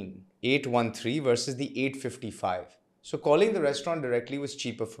 813 versus the 855. So calling the restaurant directly was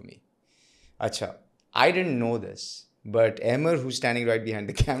cheaper for me. अच्छा, I didn't know this. But Emmer, who's standing right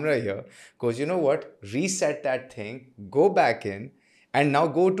behind the camera here, goes, you know what? Reset that thing, go back in, and now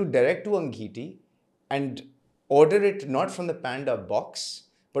go to direct to Anghiti and order it not from the Panda box,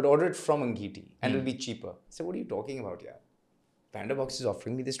 but order it from Anghiti, and it'll be cheaper. So what are you talking about, yeah? Panda box is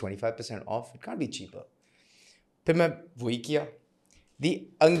offering me this 25% off. It can't be cheaper. फिर मैं वही किया. The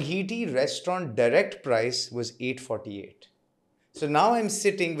Anghiti restaurant direct price was 848. So now I'm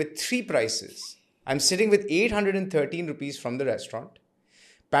sitting with three prices. I'm sitting with 813 rupees from the restaurant.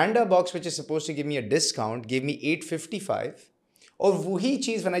 Panda Box, which is supposed to give me a discount, gave me 855. Or wahi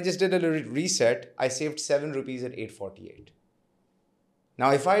cheese, when I just did a little reset, I saved 7 rupees at 848.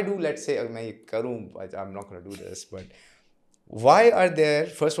 Now, if I do, let's say, I'm not going to do this, but why are there,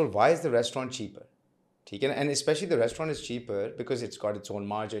 first of all, why is the restaurant cheaper? And especially the restaurant is cheaper because it's got its own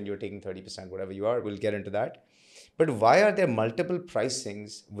margin, you're taking 30%, whatever you are, we'll get into that. But why are there multiple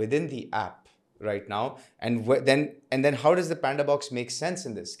pricings within the app right now? And then how does the Panda Box make sense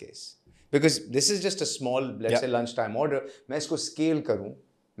in this case? Because this is just a small, let's say lunchtime order. मैं इसको scale करूँ,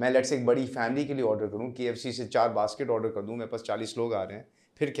 मैं let's say एक बड़ी family के लिए order करूँ, KFC से 4 basket order कर दूँ, मेरे पास 40 लोग आ रहे हैं,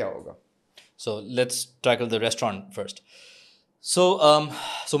 फिर क्या होगा? So let's tackle the restaurant first. So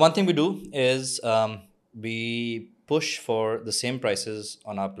one thing we do is we push for the same prices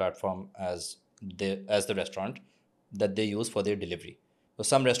on our platform as the restaurant that they use for their delivery. So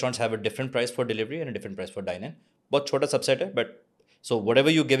some restaurants have a different price for delivery and a different price for dine-in. बहुत छोटा subset है, but so whatever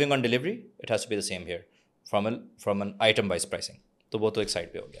you're giving on delivery, it has to be the same here from an item-wise pricing. तो वो तो एक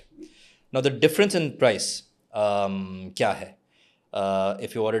side पे हो गया. Now the difference in price क्या है?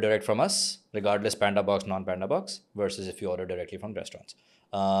 If you order direct from us, regardless Panda Box, non-Panda Box, versus if you order directly from restaurants.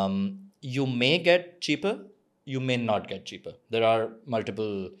 You may get cheaper, you may not get cheaper. There are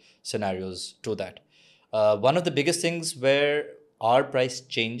multiple scenarios to that. One of the biggest things where our price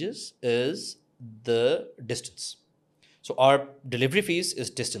changes is the distance. So our delivery fees is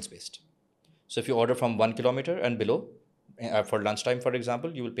distance based. So if you order from 1 kilometer and below, for lunchtime, for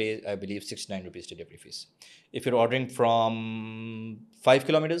example, you will pay, I believe, 69 rupees delivery fees. If you're ordering from 5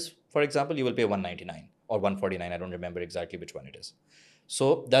 kilometers, for example, you will pay 199 or 149. I don't remember exactly which one it is.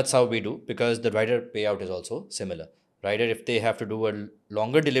 So that's how we do, because the rider payout is also similar. Rider, if they have to do a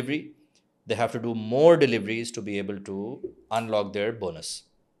longer delivery, they have to do more deliveries to be able to unlock their bonus,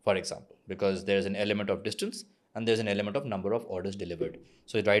 for example, because there's an element of distance and there's an element of number of orders delivered.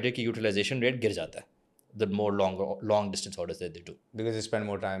 So rider ki utilization rate गिर जाता है the more long distance orders that they do. Because they spend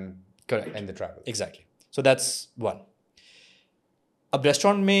more time in the travel. Exactly. So that's one. A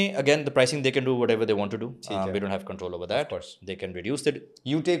restaurant may, again, the pricing, they can do whatever they want to do. We don't have control over that. Of course. They can reduce it.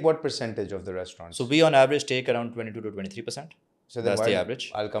 You take what percentage of the restaurants? So we on average take around 22 to 23%. So that's the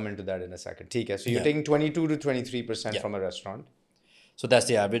average. I'll come into that in a second. Okay. So you're taking 22 to 23% from a restaurant. So that's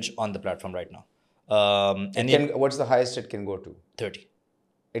the average on the platform right now. What's the highest it can go to? 30.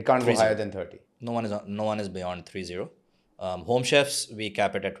 It can't go higher than 30. No one is beyond 30. Home chefs, we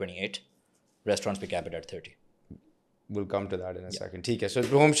cap it at 28. Restaurants, we cap it at 30. We'll come to that in a second. Okay. So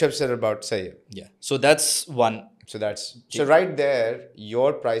home chefs are about, say. Yeah. So that's one. So right there,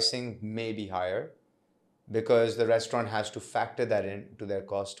 your pricing may be higher because the restaurant has to factor that into their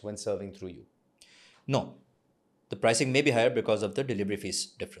cost when serving through you. No. The pricing may be higher because of the delivery fees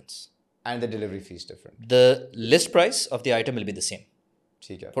difference. And the delivery fees different. The list price of the item will be the same.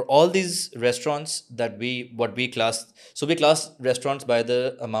 For all these restaurants that we class, so we class restaurants by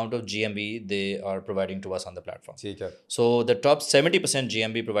the amount of GMV they are providing to us on the platform. So the top 70%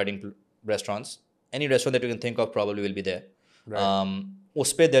 GMV providing restaurants, any restaurant that you can think of probably will be there.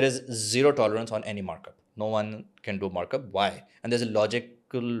 Uspe there is zero tolerance on any markup. No one can do markup. Why? And there's a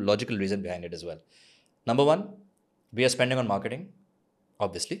logical reason behind it as well. Number one, we are spending on marketing,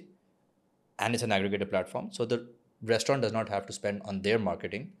 obviously, and it's an aggregated platform. So the restaurant does not have to spend on their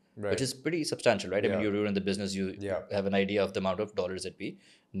marketing, which is pretty substantial, right? I mean, you're in the business, you have an idea of the amount of dollars that we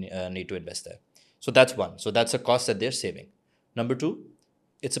need to invest there. So that's one. So that's a cost that they're saving. Number two,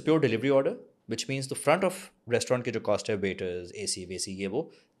 it's a pure delivery order, which means the front of restaurant ki jo cost hai, waiters, AC, VC, ye wo,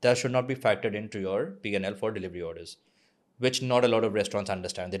 that should not be factored into your P&L for delivery orders, which not a lot of restaurants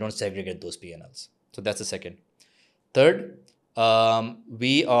understand. They don't segregate those P&Ls. So that's the second. Third,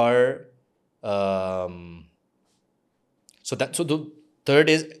 we are... So the third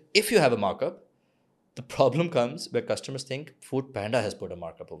is, if you have a markup, the problem comes where customers think Food Panda has put a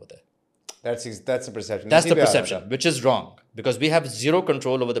markup over there. That's the perception. That's the perception, which is wrong, because we have zero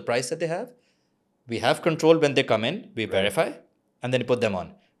control over the price that they have. We have control when they come in, we verify, and then we put them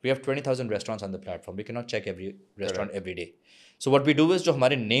on. We have 20,000 restaurants on the platform. We cannot check every restaurant every day. So what we do is, जो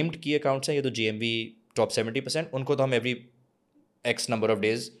हमारे named key accounts हैं, ये तो GMV top 70%, उनको तो हम every X number of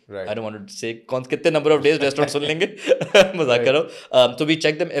days. I don't want to say कितने number of days restaurant सुन लेंगे मजाक करो. So we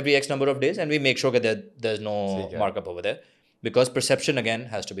check them every X number of days and we make sure that there's no markup over there, because perception again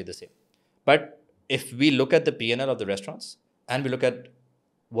has to be the same. But if we look at the P&L of the restaurants and we look at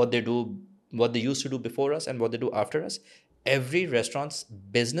what they do, what they used to do before us and what they do after us, every restaurant's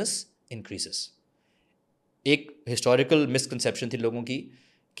business increases. एक historical misconception थी लोगों की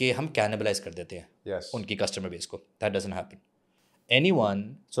कि हम cannibalise कर देते हैं Yes. उनकी कस्टमर बेस को. That doesn't happen. Anyone,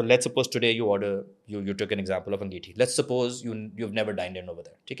 so let's suppose today you order, you took an example of अंगीठी. Let's suppose you've never dined in over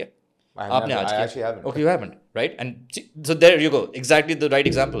there. ठीक है? आपने आज I किया. actually haven't. Okay, you haven't, right? And so there you go. Exactly the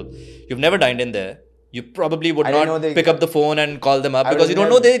right example. You've never dined in there. You probably would I didn't not know they pick up the phone and call them up I because would you don't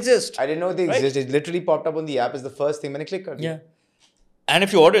never- know they exist. I didn't know they Right? exist. It literally popped up on the app as the first thing. मैंने click कर दिया. Yeah. And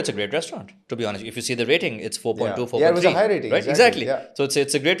if you order, it's a great restaurant, to be honest. If you see the rating, it's 4.2, Yeah. 4.3. Yeah, it was a high rating, Right? exactly, Exactly. yeah. So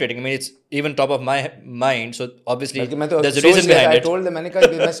it's a great rating. I mean, it's even top of my mind. So obviously, बल्कि मैं तो there's a सोच reason रहा था, behind I it. told them, मैंने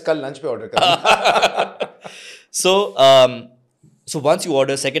कहा कि मैं कल lunch पे order करूँगा. So once you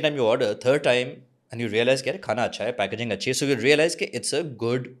order, second time you order, third time, and you realize कि खाना अच्छा है, packaging अच्छी है, so you realize कि it's a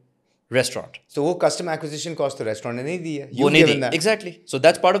good restaurant. So वो customer acquisition cost तो restaurant ने नहीं दी है. वो You've नहीं given the. that. Exactly. So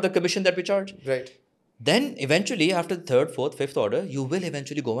that's part of the commission that we charge. Right. Then eventually, after the third, fourth, fifth order, you will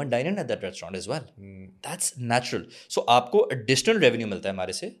eventually go and dine in at that restaurant as well. That's natural. So आपको additional revenue मिलता है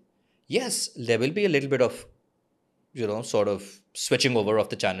हमारे से. Yes, there will be a little bit of, sort of switching over of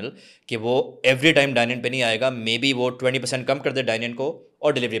the channel कि वो every time dine in पे नहीं आएगा. Maybe वो 20% कम कर दे dine in को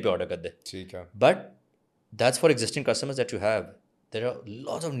और delivery पे order कर दे. ठीक है. But that's for existing customers that you have. There are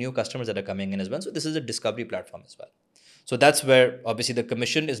lots of new customers that are coming in as well. So this is a discovery platform as well. So that's where obviously the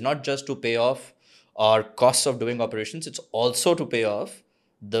commission is not just to pay off our costs of doing operations, it's also to pay off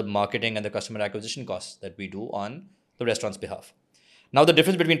the marketing and the customer acquisition costs that we do on the restaurant's behalf. Now the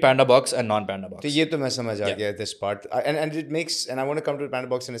difference between Panda Box and non-Panda Box. तो ये तो मैं समझ आ गया this part and it makes and I want to come to the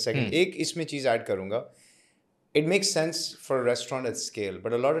Panda Box in a second. एक इसमें चीज़ add करूँगा. It makes sense for a restaurant at scale,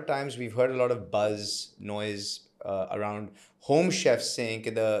 but a lot of times we've heard a lot of buzz, noise around home chefs saying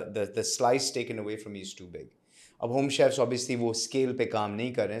that the slice taken away from me is too big. अब home chefs obviously वो scale पे काम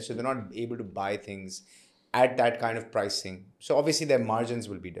नहीं कर रहे हैं, so they're not able to buy things at that kind of pricing. So obviously their margins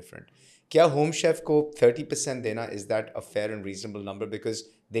will be different. क्या home chef को 30% देना, is that a fair and reasonable number because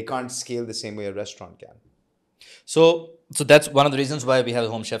they can't scale the same way a restaurant can? So that's one of the reasons why we have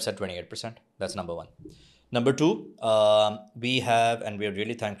home chefs at 28%. That's number one. Number two, we have, and we are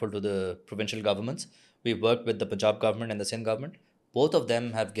really thankful to the provincial governments. We worked with the Punjab government and the Sindh government. Both of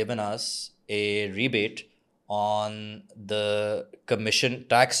them have given us a rebate on the commission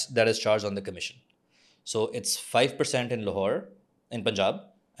tax that is charged on the commission. So it's 5% in Lahore, in Punjab,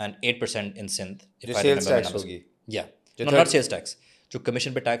 and 8% in Sindh. जो sales tax होगी. Yeah. No, not sales tax. जो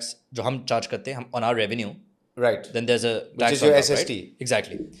commission पे tax जो हम charge करते हैं, हम on our revenue. Right. Then there's a tax which is your on top, SST. right?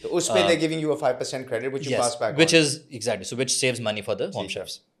 Exactly. So उस पे they're giving you a 5% credit which you Yes, pass back which on. is exactly so which saves money for the home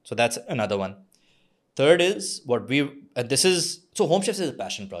chefs. So that's another one. Third is what we this is so home chefs is a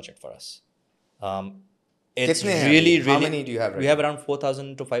passion project for us. It's कितने हैं really अभी? really. How many do you have right We have around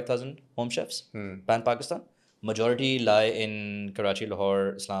 4,000 to 5,000 home chefs. Pan Pakistan. Majority lie in Karachi,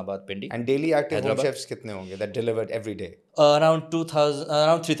 Lahore, Islamabad, Pindi. And daily active home Hyderabad. chefs कितने होंगे that delivered every day? Around 2,000,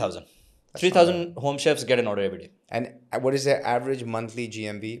 around 3,000. 3,000 home chefs get an order every day. And what is their average monthly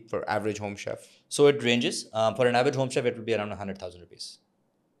GMV for average home chef? So it ranges. For an average home chef, it will be around 100,000 rupees.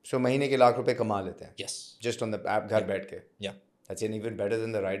 So महीने के लाख रुपए कमा लेते हैं. Yes. Just on the app घर बैठ के. Yeah. That's even better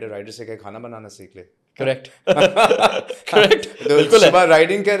than the rider. Rider से कहे खाना बनाना सीख ले. Correct. Correct. तो सुबह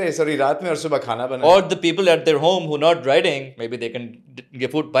riding करे, sorry रात में और सुबह खाना बनाए. Or the people at their home who are not riding, maybe they can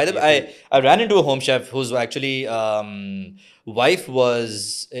get food. By the way, I ran into a home chef whose actually wife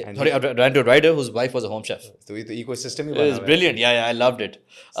was I ran into a rider whose wife was a home chef. तो ये तो ecosystem he It बना was brilliant. Yeah, I loved it.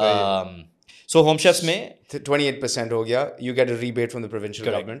 So home chefs में 28% हो गया. You get a rebate from the provincial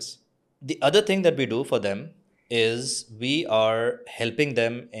governments. The other thing that we do for them is we are helping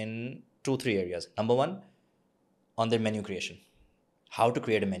them in 2-3 areas. Number one, on their menu creation. How to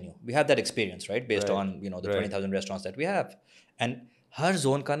create a menu. We have that experience, right? Based on, the 20,000 restaurants that we have. And her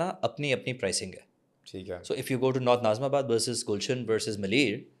zone का ना अपनी pricing है. ठीक है. So if you go to North Nazimabad versus Gulshan versus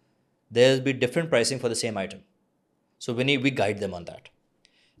Malir, there'll be different pricing for the same item. So we guide them on that.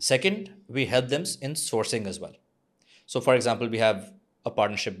 Second, we help them in sourcing as well. So for example, we have a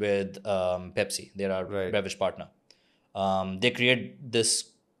partnership with Pepsi. They're our beverage partner. They create this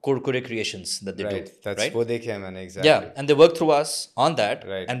kurkure creations that they do. That's right? वो देखे हैं मैंने exactly. Yeah, and they work through us on that.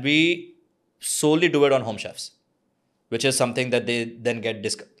 Right. And we solely do it on home chefs, which is something that they then get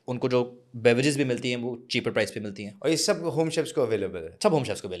उनको जो beverages भी मिलती हैं वो cheaper price पे मिलती हैं. और ये सब home chefs को available है. सब home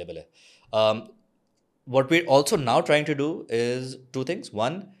chefs को available है. What we're also now trying to do is 2 things.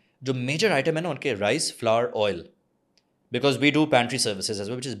 One, जो major item है ना उनके rice, flour, oil. Because we do pantry services as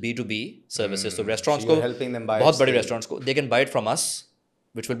well, which is B2B services. So restaurants So you're helping them buy बहुत it बड़े still. restaurants को they can buy it from us,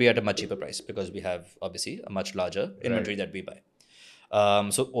 which will be at a much cheaper price because we have obviously a much larger inventory that we buy.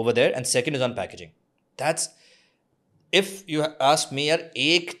 So over there, and second is on packaging. That's if you ask me, यार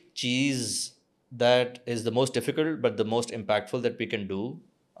एक चीज that is the most difficult but the most impactful that we can do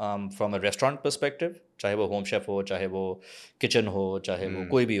from a restaurant perspective, चाहे वो home chef हो, चाहे वो kitchen हो, चाहे वो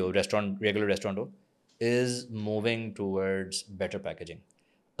कोई भी हो, restaurant, regular restaurant हो, is moving towards better packaging.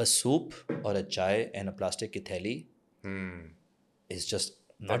 A soup or a chai in a plastic की थैली is just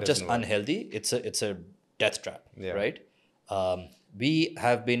not just unhealthy, it's a death trap, right? We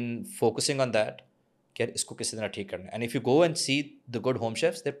have been focusing on that. कि यार इसको किसी तरह ठीक करना है. And if you go and see the good home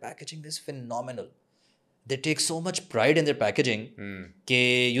chefs, their packaging is phenomenal. They take so much pride in their packaging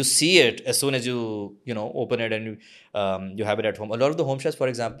that you see it as soon as you know open it and you have it at home. A lot of the home chefs, for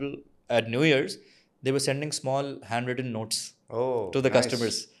example, at New Year's, they were sending small handwritten notes to the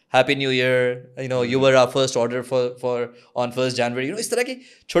customers. Happy New Year, you know, you were our first order for on 1st January. You know, इस तरह की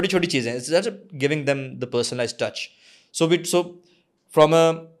छोटी-छोटी चीजें. It's just giving them the personalized touch. So from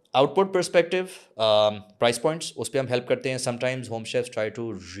a output perspective, price points, उस पे हम help करते हैं. Sometimes home chefs try to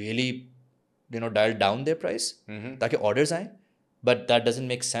really, you know, dial down their price ताकि orders आएं. But that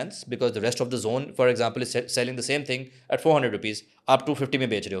doesn't make sense because the rest of the zone, for example, is selling the same thing at 400 rupees. आप 250 में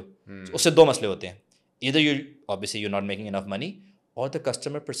बेच रहे हो. So उससे दो मसले होते हैं. Either obviously you're not making enough money, or the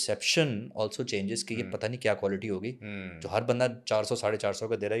customer perception also changes कि ये पता नहीं क्या quality होगी. जो हर बंदा 400 450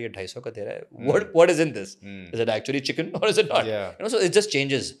 का दे रहा है, ये 250 का दे रहा है. What is in this? Is it actually chicken or is it not? You know, so it just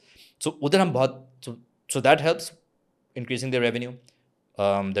changes. So उधर हम बहुत so that helps increasing their revenue.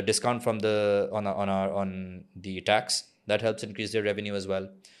 The discount from on the tax, that helps increase their revenue as well.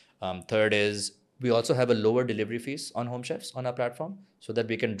 Third is we also have a lower delivery fees on home chefs on our platform so that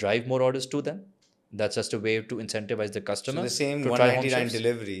we can drive more orders to them. That's just a way to incentivize the customer. So the same to try home 199 chefs.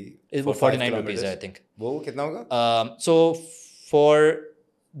 delivery It for was 49 49 rupees, I think. वो कितना होगा? So for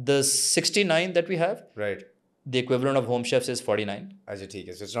the 69 that we have, Right. the equivalent of home chefs is 49. अच्छा ठीक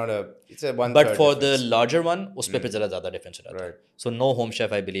है. So it's not it's a 1/3 But for the difference. larger one, उस पे फिर ज़्यादा difference रहता है. Right. So no home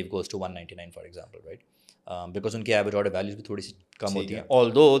chef, I believe, goes to 199, for example, right? Because उनकी average order values भी थोड़ी सी कम होती हैं.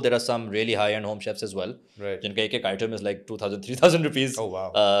 Although there are some really high-end home chefs as well. Right. जिनका एक item is like 2,000, 3,000 rupees. Oh wow.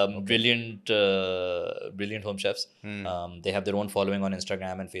 Brilliant home chefs. They have their own following on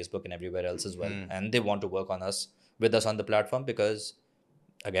Instagram and Facebook and everywhere else as well. And they want to work with us on the platform because,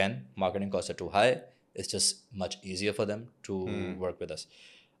 again, marketing costs are too high. It's just much easier for them to work with us.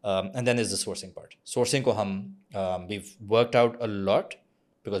 And then there's the sourcing part. Sourcing को we've worked out a lot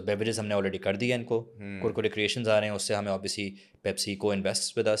because beverages हमने already कर दिया इनको. Kurkure creations आ रहे हैं, उससे हमें obviously Pepsi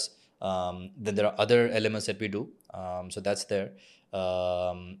co-invests with us. Then there are other elements that we do. So that's there.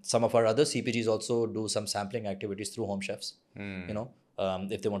 Some of our other CPGs also do some sampling activities through home chefs. You know,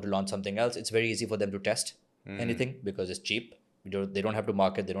 if they want to launch something else, it's very easy for them to test anything because it's cheap. They don't have to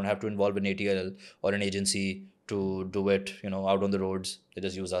market. They don't have to involve an ATL or an agency to do it, you know, out on the roads. They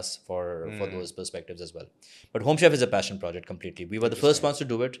just use us for those perspectives as well. But Home Chef is a passion project completely. We were the first ones to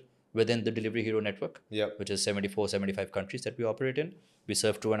do it within the Delivery Hero network, which is 74, 75 countries that we operate in. We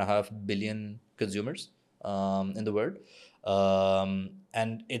serve 2.5 billion consumers in the world.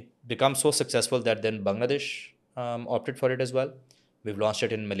 And it becomes so successful that then Bangladesh opted for it as well. We've launched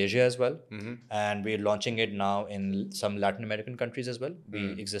it in Malaysia as well. And we're launching it now in some Latin American countries as well.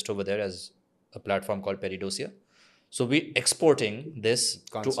 We exist over there as a platform called Peridosia. So we're exporting this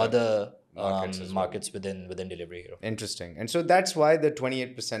to other markets within Delivery Hero. Interesting. And so that's why the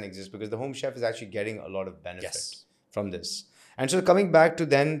 28% exists, because the home chef is actually getting a lot of benefit from this. And so coming back to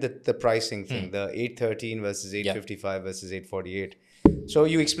then the pricing thing, the 813 versus 855 versus 848. So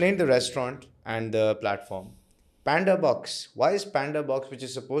you explained the restaurant and the platform. Panda Box. Why is Panda Box, which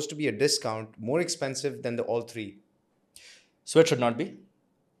is supposed to be a discount, more expensive than the all three? So it should not be.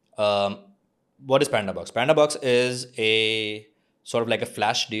 What is Panda Box? Panda Box is a sort of like a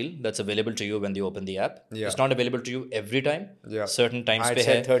flash deal that's available to you when you open the app. It's not available to you every time. Certain times I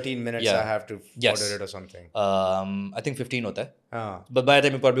said 13 minutes I have to order it or something. I think 15 hota hai. But by the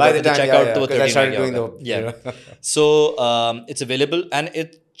time you probably by the time, check out to 13 I started doing So it's available and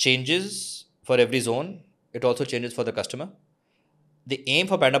it changes for every zone. It also changes for the customer. The aim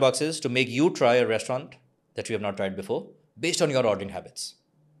for Panda Box is to make you try a restaurant that you have not tried before based on your ordering habits,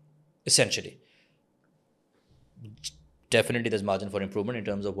 essentially. Definitely there's margin for improvement in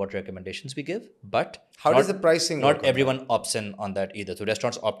terms of what recommendations we give, but how does the pricing work? Not everyone opts in on that either. So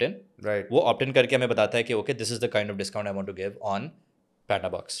restaurants opt in. Right. वो opt in करके हमें बताता है कि okay, this is the kind of discount I want to give on Panda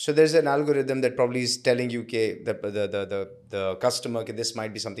Box. So there's an algorithm that probably is telling you the customer this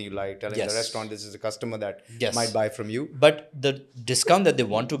might be something you like, telling the restaurant this is a customer that might buy from you. But the discount that they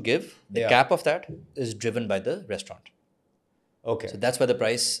want to give, the cap of that is driven by the restaurant. Okay. So that's where the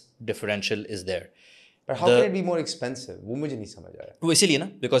price differential is there. But how can it be more expensive? वो मुझे नहीं समझ आया. वो इसीलिए ना,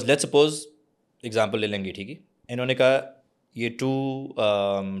 because let's suppose example ले लेंगे, ठीक है, इन्होंने कहा ये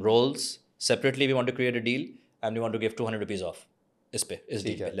 2 rolls separately we want to create a deal and we want to give 200 rupees off इस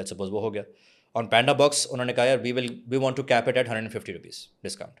deal पे. Let's suppose वो हो गया. On Panda Box उन्होंने कहा यार we want to cap it at 150 rupees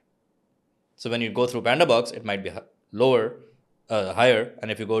discount. So when you go through Panda Box, it might be lower, higher,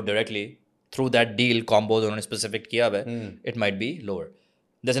 and if you go directly through that deal combos उन्होंने specific किया हुआ है, it might be lower.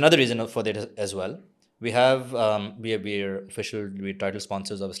 There's another reason for that as well. We have we're title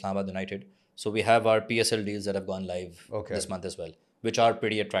sponsors of Islamabad United, so we have our PSL deals that have gone live this month as well, which are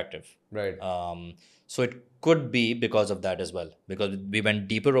pretty attractive. Right. So it could be because of that as well, because we went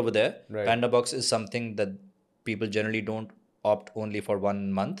deeper over there. Right. Panda Box is something that people generally don't opt only for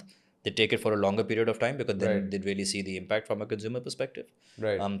 1 month. They take it for a longer period of time because then they really see the impact from a consumer perspective.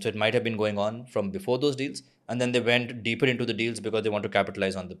 Right. So it might have been going on from before those deals, and then they went deeper into the deals because they want to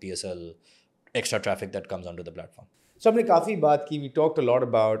capitalize on the PSL extra traffic that comes onto the platform. So हमने काफ़ी बात की. We talked a lot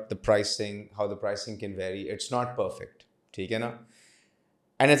about the pricing, how the pricing can vary. It's not perfect. ठीक है ना?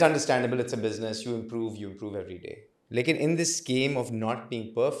 And it's understandable. It's a business. You improve every day. लेकिन in this game of not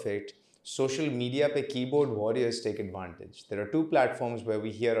being perfect, social media pe keyboard warriors take advantage. There are two platforms where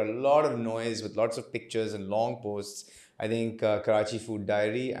we hear a lot of noise with lots of pictures and long posts. I think Karachi Food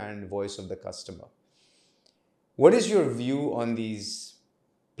Diary and Voice of the Customer. What is your view on these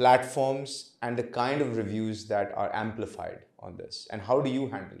platforms and the kind of reviews that are amplified on this? And how do you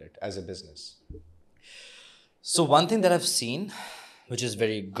handle it as a business? So one thing that I've seen, which is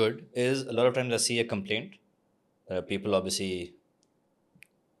very good, is a lot of times I see a complaint. People obviously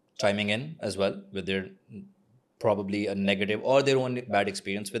chiming in as well with their probably a negative or their own bad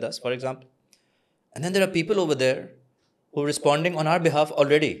experience with us, for example. And then there are people over there who are responding on our behalf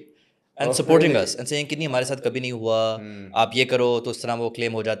already and supporting us and saying कि नहीं हमारे साथ कभी नहीं हुआ, आप ये करो तो इस तरह वो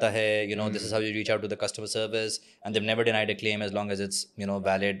claim हो जाता है, you know, this is how you reach out to the customer service, and they've never denied a claim as long as it's, you know,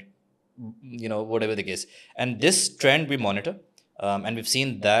 valid, you know, whatever the case. And this trend we monitor, and we've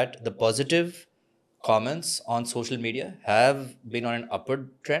seen that the positive comments on social media have been on an upward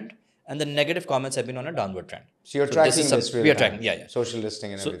trend and the negative comments have been on a downward trend. So you're tracking this we are tracking, yeah. Social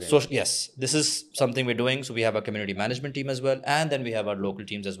listing and everything. Yes, this is something we're doing. So we have our community management team as well, and then we have our local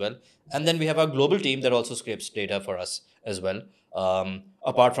teams as well, and then we have our global team that also scrapes data for us as well.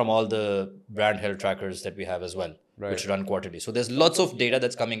 Apart from all the brand health trackers that we have as well, which run quarterly. So there's lots of data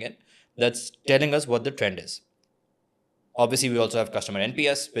that's coming in that's telling us what the trend is. Obviously, we also have customer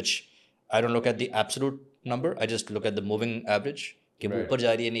NPS, which I don't look at the absolute number. I just look at the moving average. कि ऊपर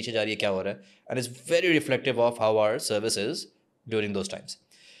जा रही है, नीचे जा रही है, क्या हो रहा है? And it's very reflective of how our service is during those times.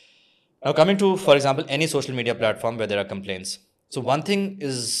 Now, coming to, for example, any social media platform where there are complaints. So one thing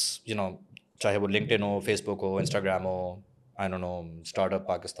is, you know, चाहे वो LinkedIn हो, Facebook हो, Instagram हो, I don't know, Startup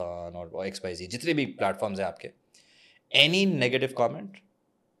Pakistan or XYZ, जितने भी platforms हैं आपके, any negative comment,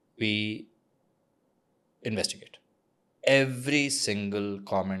 we investigate. Every single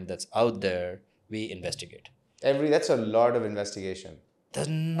comment that's out there, we investigate. That's a lot of investigation. There's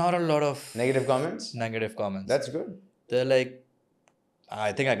not a lot of negative comments. That's good. They're like,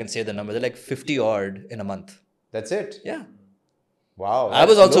 I think I can say the number. They're like 50 odd in a month. That's it. Yeah. Wow. I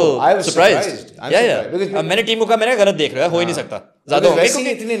was also surprised. Yeah. अब मैंने team को कहा मैंने गलत देख रहा है, हो ही नहीं सकता. ज़्यादा हो गया.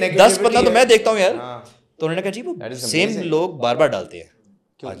 10-15 तो मैं देखता हूँ यार. तो उन्होंने कहा जी वो same लोग बार-बार डालते हैं.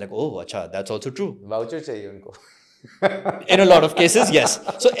 I was like, oh, अच्छा, that's also true. Voucher चाहिए उनको. In a lot of cases, yes.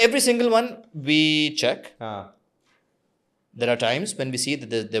 So every single one we check. There are times when we see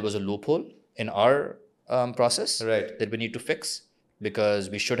that there was a loophole in our process that we need to fix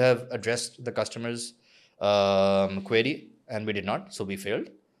because we should have addressed the customer's query and we did not, so we failed.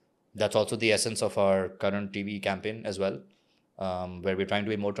 That's also the essence of our current TV campaign as well, where we're trying to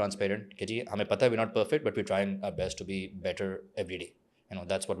be more transparent. हमें पता है we're not perfect, but we're trying our best to be better every day. You know,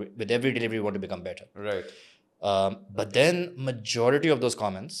 that's what with every delivery we want to become better. Right. But then majority of those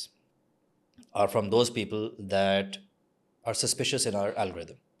comments are from those people that are suspicious in our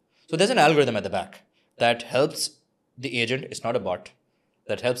algorithm. So there's an algorithm at the back that helps the agent, it's not a bot,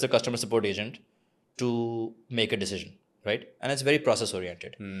 that helps the customer support agent to make a decision, right? And it's very process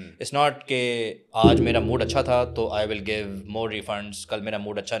oriented. It's not कि आज मेरा mood अच्छा था तो I will give more refunds, कल मेरा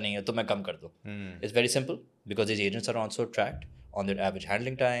mood अच्छा नहीं है तो मैं कम कर दूँ. It's very simple because these agents are also tracked on their average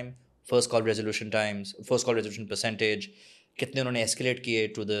handling time, first call resolution times, first call resolution percentage, कितने उन्होंने escalate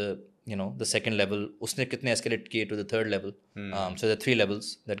किए to the, you know, the second level, उसने कितने escalate किए to the third level. So there are 3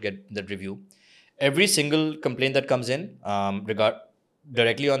 levels that get that review. Every single complaint that comes in,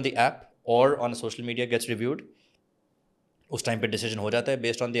 directly on the app or on social media gets reviewed. उस time पे decision हो जाता है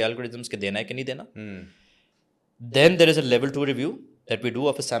based on the algorithms कि देना है कि नहीं देना. Then there is a level 2 review that we do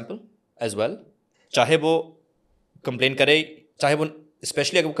of a sample as well. चाहे वो complain करे, चाहे वो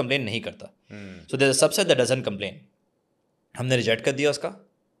especially अगर वो complain नहीं करता. So there's a subset that doesn't complain. हमने reject कर दिया उसका,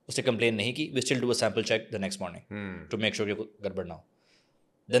 उसने कंप्लेन नहीं की, we still do a sample check the next morning to make sure कि गड़बड़ ना हो.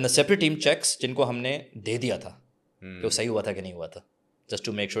 Then the separate team checks जिनको हमने दे दिया था कि वो सही हुआ था कि नहीं हुआ था, just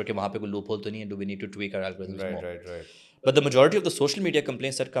to make sure कि वहाँ पे कोई loophole तो नहीं है, do we need to tweak our algorithms more. Right. But the majority of the social media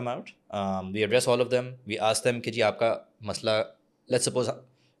complaints that come out, we address all of them. We ask them कि जी आपका मसला, let's suppose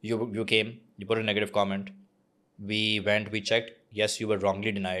you came, you put a negative comment, we went, we checked, yes you were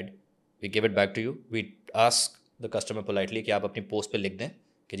wrongly denied, we give it back to you, we ask the customer politely कि आप अपनी post पे लिख दें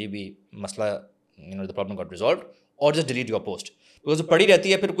कि जी भी मसला, the problem got resolved, or just delete your post, because पड़ी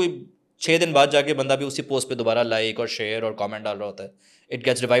रहती है, फिर कोई 6 दिन बाद जाके बंदा भी उसी पोस्ट पे दोबारा लाइक और शेयर और कमेंट डाल रहा होता है. It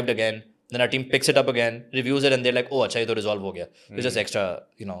gets revived again, then our team pics it up again, reviews it, and they like, ओ अच्छा ये तो रिजॉल्व हो गया, it's just extra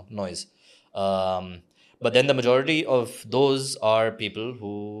noise. But then the majority of those are people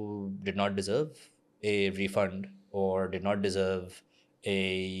who did not deserve a refund or did not deserve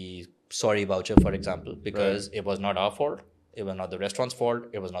a sorry voucher, for example, because it was not our fault, it was not the restaurant's fault,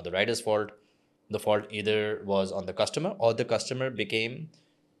 it was not the rider's fault. The fault either was on the customer or the customer became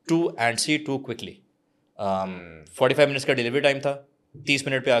too antsy too quickly. 45 minutes का delivery time था, 30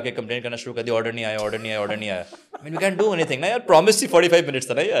 minute पे आके complain करना शुरू कर दिया, order नहीं आया, ऑर्डर नहीं आया, ऑर्डर नहीं आया. I mean, we can't do anything ना यार, प्रॉमिस ही 45 मिनट्स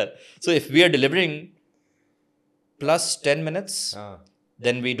था ना यार. So if we are delivering plus 10 minutes,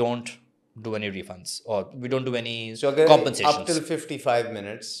 then we don't do any refunds or we don't do any compensations. Up till 55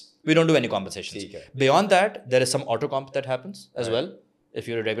 minutes. We don't do any compensations. Beyond that, there is some auto comp that happens as well. If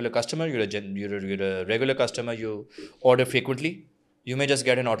you're a regular customer, you're a regular customer, you order frequently, you may just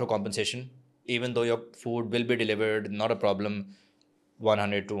get an auto compensation, even though your food will be delivered, not a problem.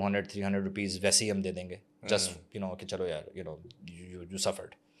 100, 200, 300 rupees वैसे ही हम दे देंगे, just कि चलो यार, you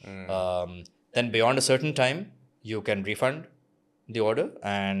suffered. Then beyond a certain time, you can refund the order,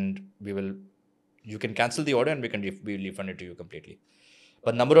 and you can cancel the order, and we will refund it to you completely.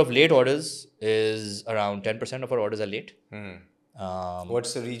 But number of late orders is around 10% of our orders are late.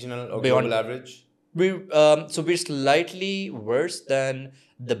 What's the regional or global average? So we're slightly worse than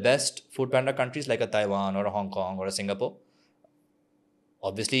the best Food Panda countries like a Taiwan or a Hong Kong or a Singapore.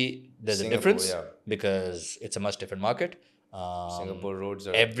 Obviously, there's a difference because it's a much different market. Singapore roads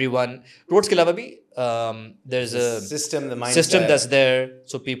are... Roads के अलावा भी there's a system, the system that's there.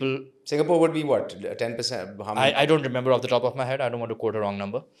 So people... Singapore would be what? 10%? I don't remember off the top of my head. I don't want to quote a wrong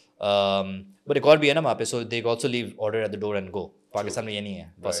number. But एक और भी है ना वहाँ पे, so they also leave order at the door and go. Pakistan में ये नहीं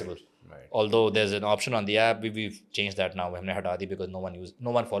है possible. Right. Although there's an option on the app, we've changed that now. हमने हटा दी because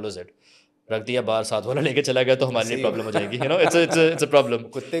no one follows it. रख दिया बाहर, साथ वाला लेके चला गया तो हमारे लिए प्रॉब्लम हो जाएगी. It's a problem.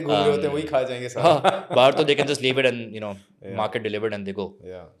 कुत्ते घूम रहे होते हैं, वही खा जाएंगे साथ. हाँ, बाहर तो they can just leave it and mark it delivered and they go.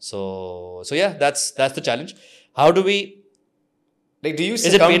 Yeah. So yeah, that's the challenge. How do we... Like, do you is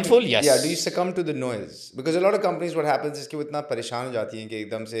it painful? Yes. Yeah. Do you succumb to the noise? Because a lot of companies, what happens is कि वो इतना परेशान हो जाती हैं कि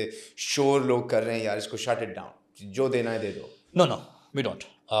एकदम से शोर लोग कर रहे हैं, यार इसको shut it down. जो देना है दे दो. No, we don't.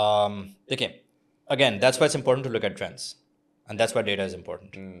 Okay. Again, that's why it's important to look at trends. And that's why data is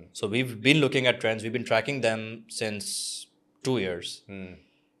important. So we've been looking at trends. We've been tracking them since 2 years.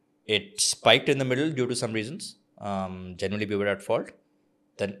 It spiked in the middle due to some reasons. Generally, we were at fault.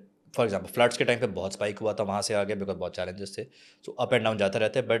 Then, for example, floods के time पे बहुत spike हुआ था, वहाँ से आ गया because बहुत challenges थे. So up and down जाता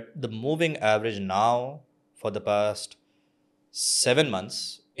रहता है. But the moving average now for the past 7 months,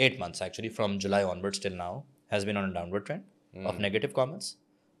 8 months actually, from July onwards till now, has been on a downward trend of negative comments.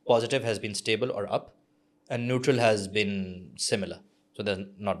 Positive has been stable or up. And neutral has been similar. So there's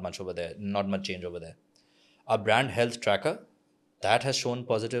not much over there, not much change over there. Our brand health tracker, that has shown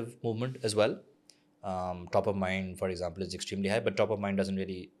positive movement as well. Top of mind, for example, is extremely high, but top of mind doesn't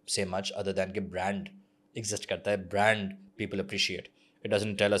really say much other than कि brand exist करता है, brand people appreciate. It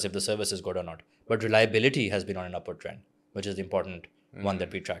doesn't tell us if the service is good or not. But reliability has been on an upward trend, which is the important one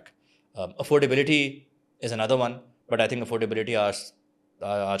that we track. Affordability is another one, but I think affordability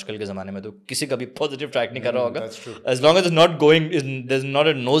आजकल के ज़माने में तो किसी का भी positive track नहीं कर रहा होगा. As long as it's not going, there's not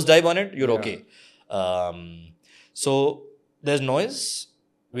a nose dive on it, you're okay. So there's noise.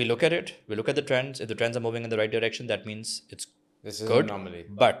 We look at it. We look at the trends. If the trends are moving in the right direction, that means it's good. Anomaly.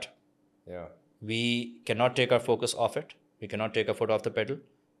 But we cannot take our focus off it. We cannot take our foot off the pedal.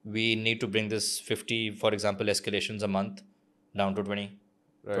 We need to bring this 50, for example, escalations a month down to 20,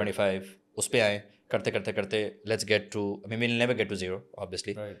 25. उस पे आए करते let's get to, I mean, we'll never get to zero,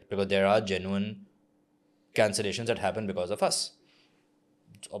 obviously, because there are genuine cancellations that happen because of us.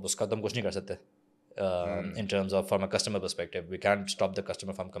 अब उसका तो हम कुछ नहीं कर सकते. In terms of from a customer perspective, we can't stop the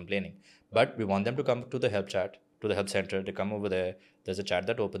customer from complaining, but we want them to come to the help chat, to the help center. They come over there. There's a chat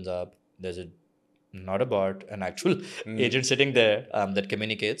that opens up. There's a not a bot, an actual agent sitting there that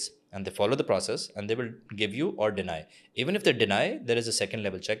communicates, and they follow the process, and they will give you or deny. Even if they deny, there is a second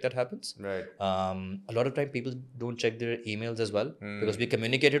level check that happens. Right. A lot of time people don't check their emails as well, because we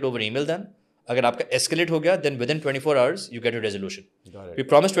communicated over email then. अगर आपका escalate हो गया, then within 24 hours you get a resolution. Got it. We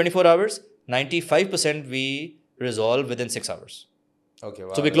promised 24 hours, 95% we resolve within 6 hours. Okay,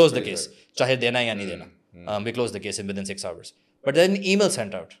 wow, So we that's close the pretty case, good. चाहे देना या नहीं देना. We close the case in within 6 hours. But then email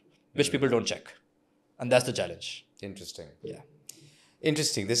sent out, which people don't check. And that's the challenge. Interesting. Yeah.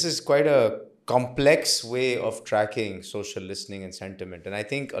 Interesting. This is quite a complex way of tracking social listening and sentiment. And I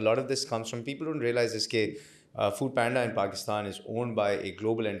think a lot of this comes from people don't realize this. Food Panda in Pakistan is owned by a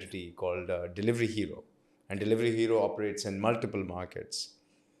global entity called Delivery Hero. And Delivery Hero operates in multiple markets.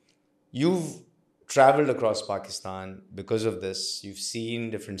 You've traveled across Pakistan because of this. You've seen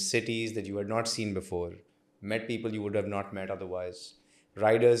different cities that you had not seen before, met people you would have not met otherwise.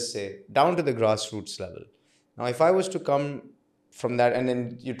 Riders, say, down to the grassroots level. Now, if I was to come from that, and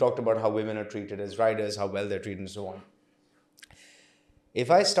then you talked about how women are treated as riders, how well they're treated, and so on. If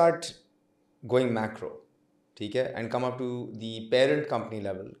I start going macro, ठीक है, and come up to the parent company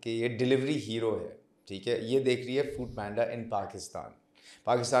level, कि ये delivery hero है, ठीक है, ये देख रही है Food Panda in Pakistan.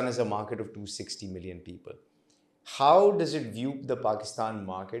 Pakistan is a market of 260 million people. How does it view the Pakistan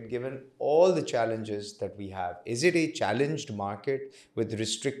market given all the challenges that we have? Is it a challenged market with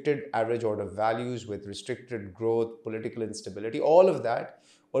restricted average order values, with restricted growth, political instability, all of that?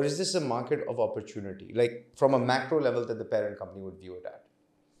 Or is this a market of opportunity, like from a macro level that the parent company would view it at?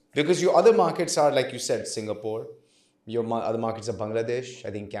 Because your other markets are, like you said, Singapore. Your other markets are Bangladesh. I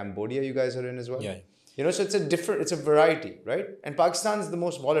think Cambodia you guys are in as well. Yeah. You know, so it's a variety, right? And Pakistan is the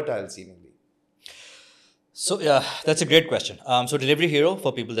most volatile seemingly. So yeah, that's a great question. So Delivery Hero,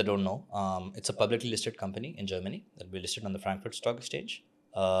 for people that don't know, it's a publicly listed company in Germany that we listed on the Frankfurt Stock Exchange.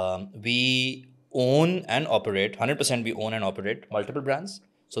 We own and operate, 100% we own and operate multiple brands.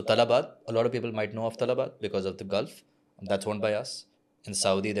 So Talabat, a lot of people might know of Talabat because of the Gulf. That's owned by us. In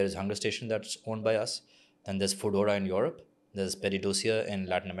Saudi, there is Hunger Station that's owned by us. Then there's Foodora in Europe. There's Peridosia in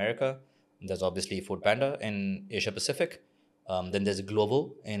Latin America. There's obviously Food Panda in Asia Pacific. Then there's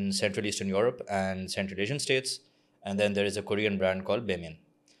Glovo in Central Eastern Europe and Central Asian states. And then there is a Korean brand called Baemin.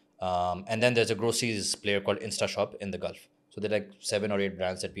 And then there's a groceries player called InstaShop in the Gulf. So there are like 7 or 8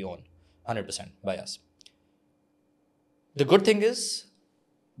 brands that we own, 100% by us. The good thing is,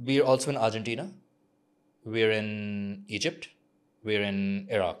 we're also in Argentina. We're in Egypt. We're in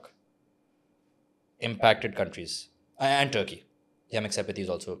Iraq. Impacted countries. And Turkey. Yemek Sepeti is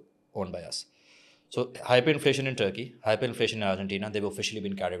also owned by us. So hyperinflation in Turkey, hyperinflation in Argentina, they've officially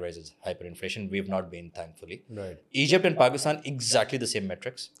been categorized as hyperinflation. We've not been, thankfully. Right. Egypt and Pakistan, exactly the same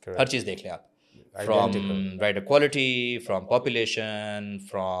metrics. Correct. Har cheez dekh le aap. From rider quality, from population,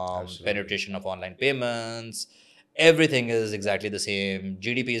 from penetration of online payments. Everything is exactly the same.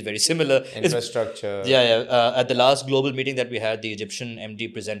 GDP is very similar. Infrastructure. At the last global meeting that we had, the Egyptian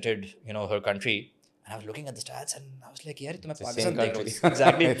MD presented, her country. And I was looking at the stats and I was like, yaar, tumhe Pakistan dekh rahe ho.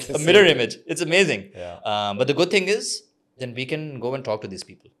 Exactly. A mirror image. It's amazing. Yeah. But the good thing is, then we can go and talk to these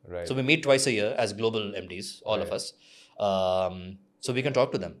people. Right. So we meet twice a year as global MDs, all of us. So we can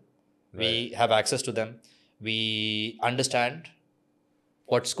talk to them. Right. We have access to them. We understand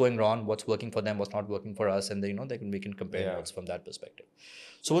what's going wrong, what's working for them, what's not working for us. And we can compare notes from that perspective.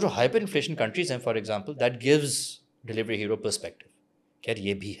 So what hyperinflation countries हैं, for example, that gives Delivery Hero perspective. Yaar,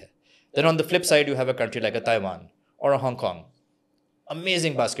 ye bhi hai. Then on the flip side, you have a country like a Taiwan or a Hong Kong.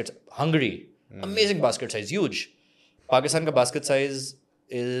 Amazing basket. Hungary. Amazing basket size. Huge. Pakistan ka basket size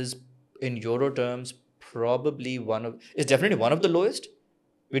is, in euro terms, probably is definitely one of the lowest.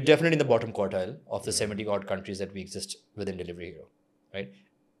 We're definitely in the bottom quartile of the 70 odd countries that we exist within Delivery Hero. Right?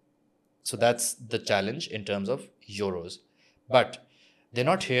 So that's the challenge in terms of euros. But they're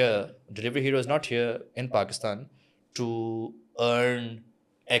not here. Delivery Hero is not here in Pakistan to earn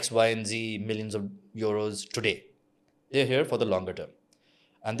X, Y, and Z millions of euros today. They're here for the longer term.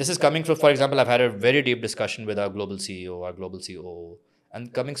 And this is coming from, for example, I've had a very deep discussion with our global CEO, our global COO,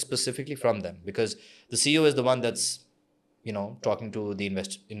 and coming specifically from them, because the CEO is the one that's, talking to the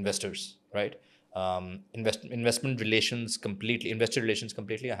investors, right? Investor relations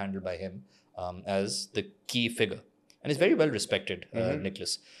completely are handled by him as the key figure. And he's very well respected,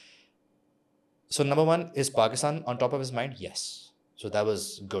 Nicholas. So number one, is Pakistan on top of his mind? Yes. So that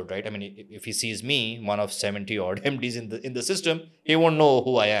was good, right? I mean, if he sees me, one of 70 odd MDs in the system, he won't know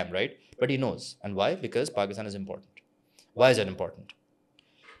who I am, right? But he knows. And why? Because Pakistan is important. Why is that important?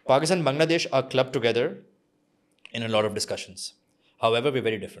 Pakistan and Bangladesh are clubbed together in a lot of discussions. However, we're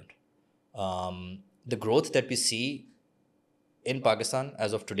very different. The growth that we see in Pakistan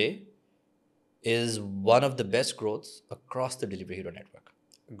as of today is one of the best growths across the Delivery Hero network.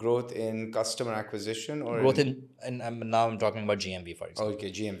 Growth in customer acquisition or Growth and now I'm talking about GMV, for example.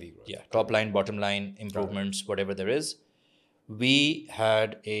 okay, GMV growth. Yeah, top line, bottom line, improvements, whatever there is. We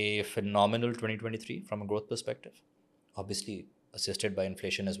had a phenomenal 2023 from a growth perspective. Obviously, assisted by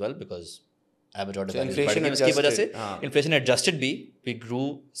inflation as well, because average order values inflation बढ़ गई, उसकी वजह से adjusted, inflation adjusted भी, we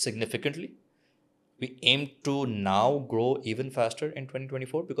grew significantly. We aim to now grow even faster in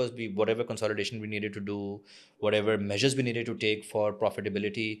 2024 because whatever consolidation we needed to do, whatever measures we needed to take for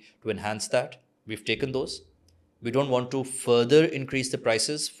profitability to enhance that, we've taken those. We don't want to further increase the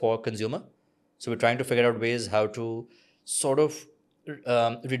prices for consumer. So we're trying to figure out ways how to sort of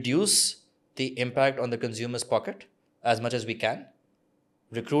reduce the impact on the consumer's pocket as much as we can,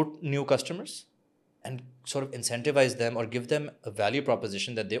 recruit new customers, and sort of incentivize them or give them a value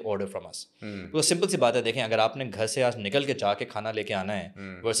proposition that they order from us. Because simple सी बात है, देखें अगर आपने घर से आज निकल के जाके खाना लेके आना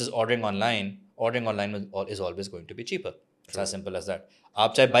है versus ordering online is always going to be cheaper. It's as simple as that.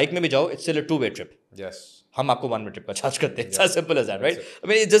 आप चाहे बाइक में भी जाओ, it's still a two-way trip. Yes. हम आपको one-way trip का charge करते हैं. It's as simple as that, right? I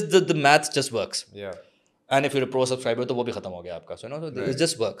mean, it just the math just works. Yeah. And if you're a pro subscriber, तो वो भी खत्म हो गया आपका. So it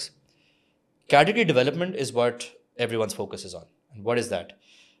just works. Category development is what everyone's focus is on. And what is that?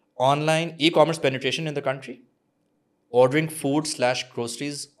 Online e-commerce penetration in the country, ordering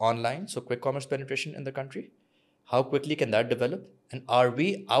food/groceries online, so quick commerce penetration in the country. How quickly can that develop? And are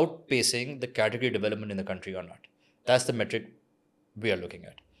we outpacing the category development in the country or not? That's the metric we are looking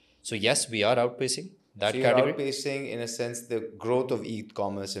at. So yes, we are outpacing that So you're category. outpacing, in a sense, the growth of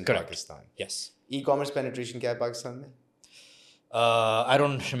e-commerce in Correct. Pakistan. Yes. E-commerce penetration क्या है पाकिस्तान में? I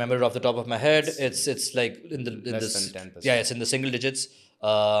don't remember it off the top of my head. It's like in Less than 10%. Yeah, it's in the single digits.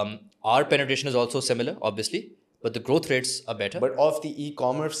 Our penetration is also similar, obviously, but the growth rates are better. But of the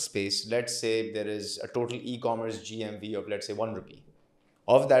e-commerce space, let's say there is a total e-commerce GMV of, let's say, 1 rupee.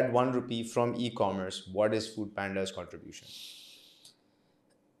 Of that 1 rupee from e-commerce, what is Food Panda's contribution?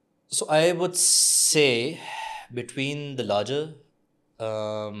 So I would say between the larger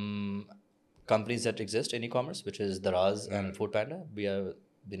companies that exist in e-commerce, which is Daraz and Food Panda, we are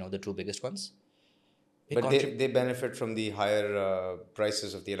the two biggest ones. But they benefit from the higher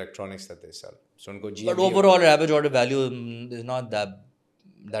prices of the electronics that they sell. So उनको GMV But overall, average order value is not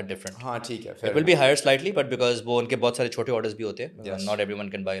that different. हाँ ठीक है. It will be higher slightly, but because वो उनके बहुत सारे छोटे orders भी होते हैं. Not everyone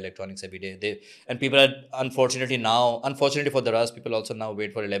can buy electronics every day. And people are unfortunately for the Daraz, people also now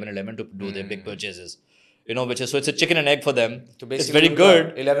wait for 11/11 to do their big purchases. So it's a chicken and egg for them. So it's very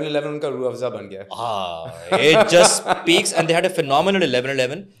good. 11/11 उनका रूह अफ़ज़ा बन गया. It just speaks, and they had a phenomenal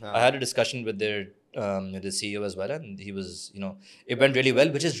 11/11. I had a discussion with the CEO as well, and he was, it went really well,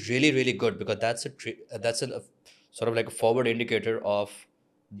 which is really, really good, because that's a sort of like a forward indicator of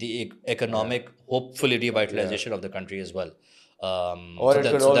the economic, hopefully, revitalization of the country as well. Or it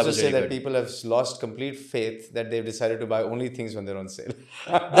could also say that people have lost complete faith that they've decided to buy only things when they're on sale.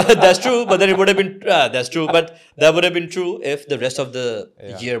 That's true, but then it would have been that's true, but that would have been true if the rest of the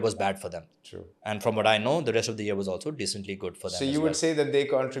year was bad for them. True. And from what I know, the rest of the year was also decently good for them. So you would say that they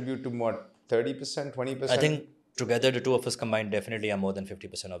contribute to what, 30%, 20%? I think together the two of us combined definitely are more than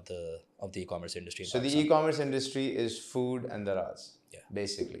 50% of the e-commerce industry. So the e-commerce industry is food and Daraz,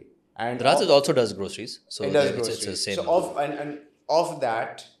 basically. And Daraz also does groceries. So it does it's groceries. the same. So of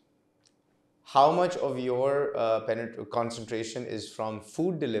that, how much of your concentration is from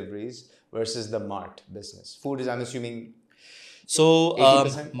food deliveries versus the Mart business? Food is, I'm assuming, so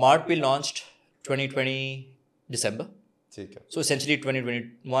 80%? Mart we launched 2020 December. So essentially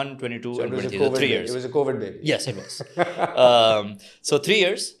 2021, 22, so and 23. COVID 3 years. It was a COVID baby. Yes, it was. So 3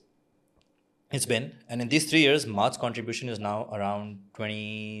 years it's been. And in these 3 years, Mart's contribution is now around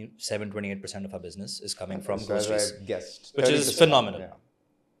 27-28% of our business is coming from groceries. As I guessed. Which is phenomenal. Yeah.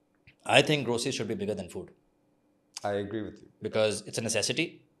 I think groceries should be bigger than food. I agree with you. Because it's a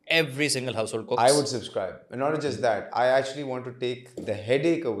necessity. Every single household cooks. I would subscribe. And not just that, I actually want to take the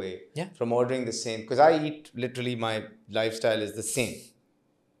headache away from ordering the same. Because I eat, literally, my lifestyle is the same.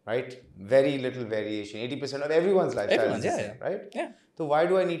 Right? Very little variation. 80% of everyone's lifestyle is the same. Right? Yeah. So why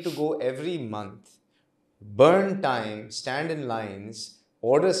do I need to go every month, burn time, stand in lines,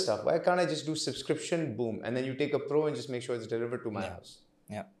 order stuff? Why can't I just do subscription, boom, and then you take a pro and just make sure it's delivered to my house?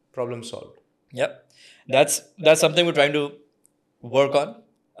 Yeah. Problem solved. Yep. That's something we're trying to work on.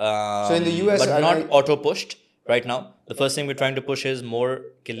 So in the US, but not auto pushed right now. The first thing we're trying to push is more,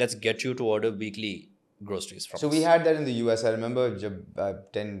 okay, let's get you to order weekly groceries from us. So we had that in the US. I remember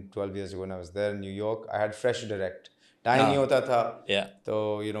 10, 12 years ago when I was there in New York, I had Fresh Direct. Time nahi hota tha. Yeah.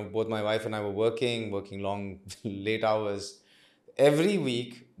 So, both my wife and I were working long, late hours. Every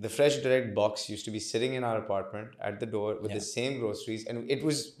week, the Fresh Direct box used to be sitting in our apartment at the door with the same groceries, and it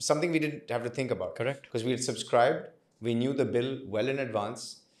was something we didn't have to think about. Correct. Because we had subscribed, we knew the bill well in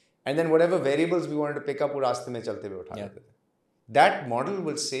advance, and then whatever variables we wanted to pick up, wo raaste mein chalte hue utha lete the. That model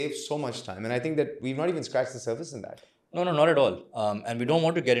will save so much time, and I think that we've not even scratched the surface in that. No, not at all. And we don't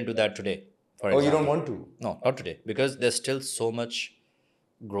want to get into that today. For example. You don't want to? No, not today, because there's still so much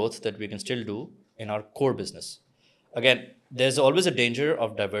growth that we can still do in our core business. Again, there's always a danger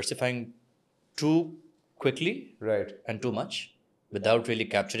of diversifying too quickly Right. and too much without really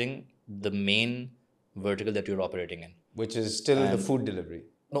capturing the main vertical that you're operating in. Which is still the food delivery.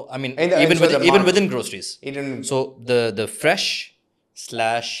 No, I mean, And even within groceries. Even So the fresh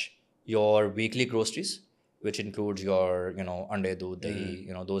 / your weekly groceries, which includes your, ande, doodh,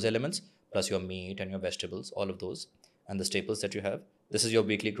 dahi, those elements, plus your meat and your vegetables, all of those, and the staples that you have. This is your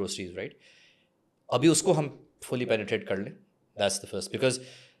weekly groceries, right? Abhi usko hum fully penetrate kar le. That's the first. Because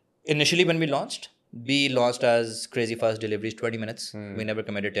initially when we launched as crazy fast deliveries, 20 minutes. We never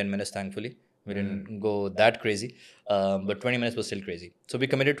committed 10 minutes, thankfully. We didn't go that crazy. But 20 minutes was still crazy. So we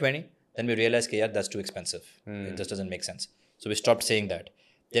committed 20. Then we realized, yeah, that's too expensive. It just doesn't make sense. So we stopped saying that.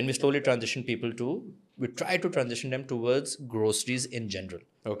 Then we slowly transitioned we try to transition them towards groceries in general.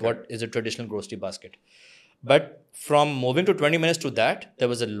 Okay. What is a traditional grocery basket? But from moving to 20 minutes to that, there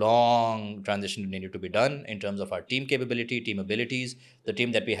was a long transition that needed to be done in terms of our team capability, team abilities. The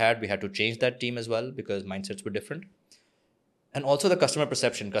team that we had to change that team as well because mindsets were different. And also the customer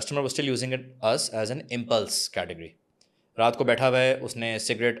perception. Customer was still using us as an impulse category. रात को बैठा हुआ है, उसने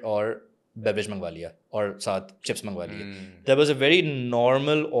cigarette और beverage मंगवा लिया और साथ chips मंगवा लिए. There was a very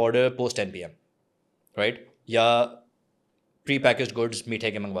normal order post 10 p.m. Right? या pre-packaged goods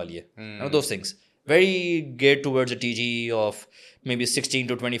मीठे के मंगवा लिए. Those things. Very geared towards a TG of maybe 16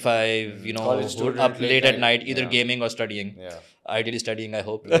 to 25, up late at night, either gaming or studying. Yeah. Ideally studying, I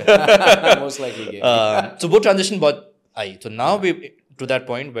hope. Most likely gaming. So both transition bahut aayi. So now we to that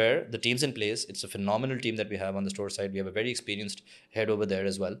point where the team's in place. It's a phenomenal team that we have on the store side. We have a very experienced head over there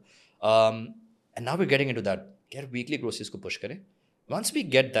as well. And now we're getting into that. Get weekly groceries ko push kare. Once we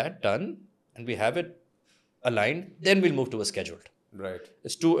get that done and we have it aligned, then we'll move to a scheduled. Right.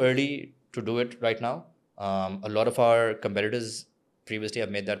 It's too early to do it right now. A lot of our competitors previously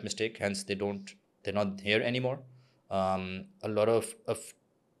have made that mistake. Hence, they're not here anymore. A lot of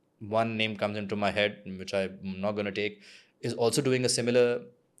one name comes into my head, which I'm not going to take, is also doing a similar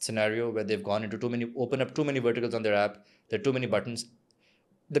scenario where they've gone into open up too many verticals on their app. There are too many buttons.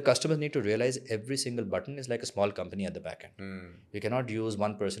 The customers need to realize every single button is like a small company at the back end. You cannot use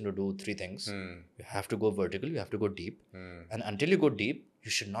one person to do three things. You have to go vertical, you have to go deep. And until you go deep, you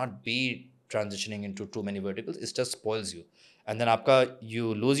should not be transitioning into too many verticals. It just spoils you. And then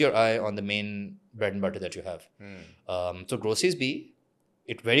you lose your eye on the main bread and butter that you have. So groceries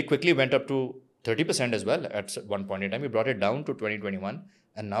it very quickly went up to 30% as well at one point in time. We brought it down to 2021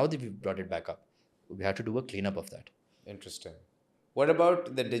 and now we brought it back up. We had to do a cleanup of that. Interesting. What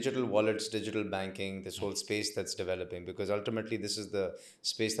about the digital wallets, digital banking, this whole space that's developing? Because ultimately, this is the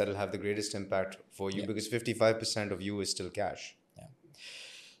space that will have the greatest impact for you because 55% of you is still cash. Yeah.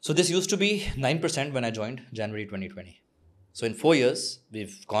 So this used to be 9% when I joined January 2020. So in 4 years,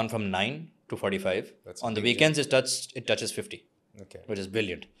 we've gone from 9 to 45. On the weekends, it touches 50, which is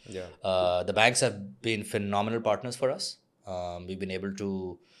brilliant. Yeah. The banks have been phenomenal partners for us. We've been able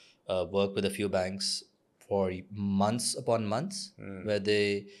to work with a few banks for months upon months, where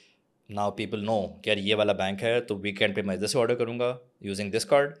now people know कि यार ये वाला bank है तो weekend पे मैं इधर से order करूँगा using this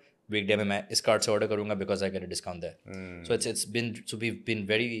card, weekday में मैं इस card से order करूँगा because I get a discount there. So we've been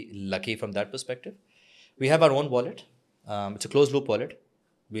very lucky from that perspective. We have our own wallet. It's a closed loop wallet.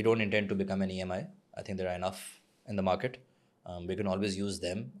 We don't intend to become an EMI. I think there are enough in the market. We can always use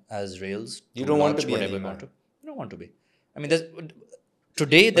them as rails. You don't want to be an EMI. You don't want to be. I mean,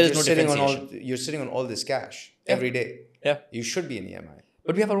 today there is no differentiation. You're sitting on all this cash every day. Yeah. You should be an EMI.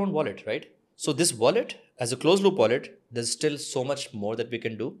 But we have our own wallet, right? So this wallet, as a closed loop wallet, there's still so much more that we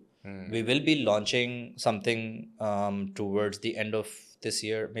can do. We will be launching something towards the end of this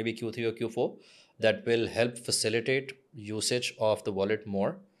year, maybe Q3 or Q4, that will help facilitate usage of the wallet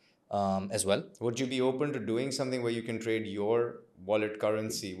more as well. Would you be open to doing something where you can trade your wallet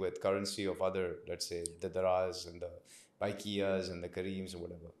currency with currency of other, let's say, the Daraz and the Baikias and the Kareems or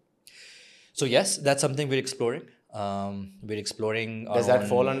whatever? So yes, that's something we're exploring. We're exploring. Does that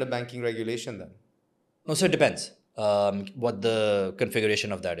fall under banking regulation then? No, so it depends what the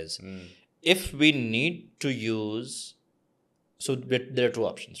configuration of that is. If we need to use, so there are two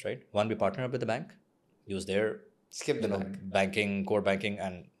options, right? One, we partner up with the bank, use their skip the bank. Banking, core banking,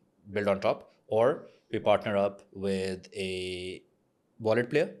 and build on top, or we partner up with a wallet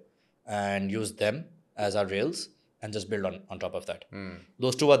player and use them as our rails and just build on top of that.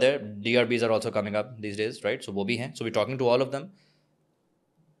 Those two are there. DRBs are also coming up these days, right? So wo bhi hain. So we're talking to all of them.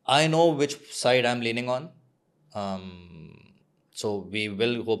 I know which side I'm leaning on. So we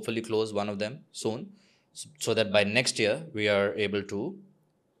will hopefully close one of them soon, so that by next year we are able to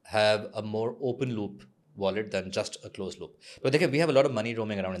have a more open loop wallet than just a closed loop. But we have a lot of money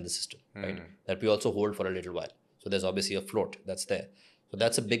roaming around in the system, right? That we also hold for a little while. So there's obviously a float that's there. So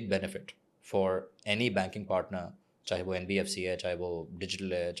that's a big benefit for any banking partner, चाहे वो NBFC है, चाहे वो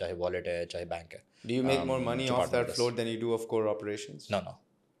digital है, चाहे wallet है, चाहे bank है. Do you make more money to off partner that with us. float than you do of core operations? No.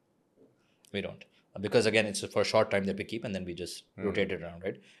 We don't. Because again, it's for a short time that we keep and then we just rotate it around,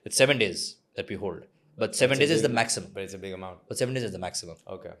 right? It's 7 days that we hold. But 7 days is the maximum. But it's a big amount. But 7 days is the maximum.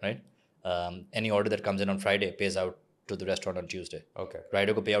 Okay. Right? Any order that comes in on Friday pays out to the restaurant on Tuesday. Okay.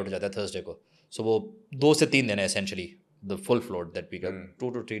 Friday ko pay out ho jata hai Thursday ko. So wo 2 se 3 din hai essentially the full float that we get.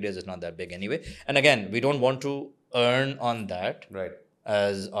 2 to 3 days is not that big anyway. And again, we don't want to earn on that Right.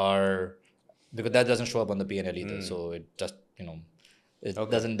 as our, because that doesn't show up on the P&L either. So it just, it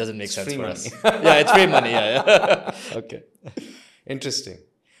doesn't make sense for us. Yeah, it's free money. Yeah. Okay. Interesting.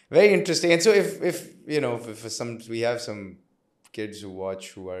 Very interesting. And so if we have some kids who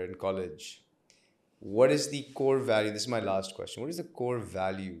watch who are in college, what is the core value? This is my last question. What is the core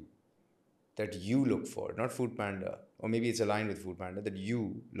value that you look for, not Food Panda, or maybe it's aligned with Food Panda, that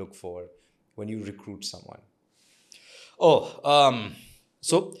you look for when you recruit someone?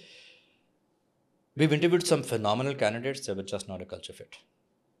 So we've interviewed some phenomenal candidates that were just not a culture fit.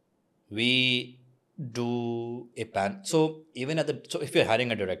 We do a so even if you're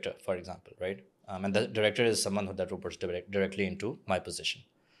hiring a director, for example, right? And the director is someone that reports directly into my position.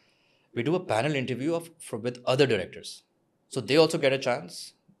 We do a panel interview with other directors. So they also get a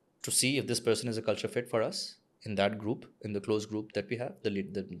chance to see if this person is a culture fit for us in that group, in the close group that we have,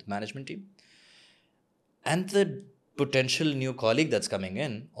 the management team. And the potential new colleague that's coming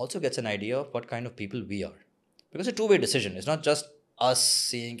in also gets an idea of what kind of people we are. Because it's a two-way decision. It's not just us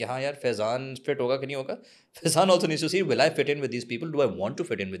seeing, Faizan fit hoga ki nahi hoga. Faizan also needs to see, will I fit in with these people? Do I want to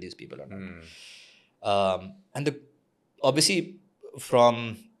fit in with these people or not? And obviously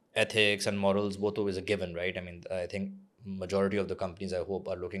from ethics and morals, both is a given, right? I mean, I think majority of the companies, I hope,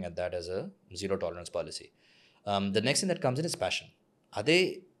 are looking at that as a zero tolerance policy. The next thing that comes in is passion. Are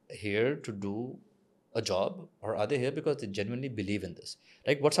they here to do a job, or are they here because they genuinely believe in this?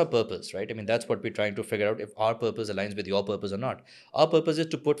 Like, what's our purpose, right? I mean, that's what we're trying to figure out, if our purpose aligns with your purpose or not. Our purpose is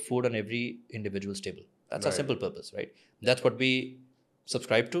to put food on every individual's table. That's our simple purpose, right? That's what we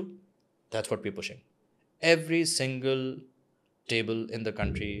subscribe to. That's what we're pushing. Every single table in the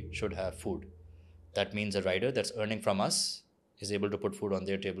country should have food. That means a rider that's earning from us is able to put food on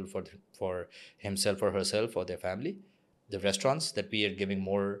their table for himself or herself or their family. The restaurants that we are giving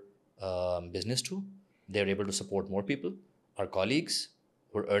more business to, they're able to support more people. Our colleagues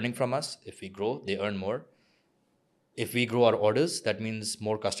who are earning from us, if we grow, they earn more. If we grow our orders, that means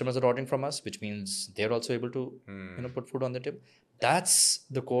more customers are ordering from us, which means they're also able to put food on the table. That's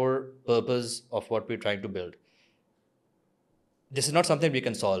the core purpose of what we're trying to build. This is not something we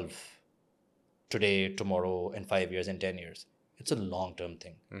can solve today, tomorrow, in 5 years, in 10 years. It's a long-term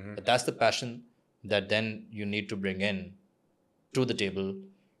thing. But that's the passion that then you need to bring in to the table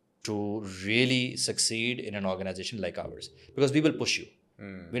to really succeed in an organization like ours. Because we will push you.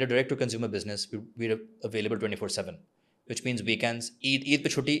 We're a direct-to-consumer business. We're available 24/7, which means weekends, Eid pe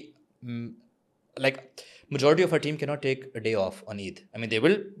chutti, like majority of our team cannot take a day off on Eid. I mean, they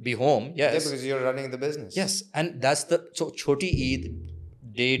will be home, yes. Yeah, because you're running the business. Yes, and so choti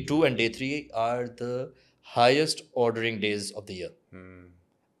Eid, day 2 and day 3 are the highest ordering days of the year.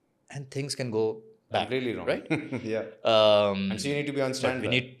 And things can go back. Completely wrong. Right? Yeah. And so you need to be on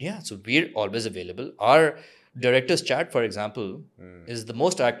standby. So we're always available. Our director's chat, for example, is the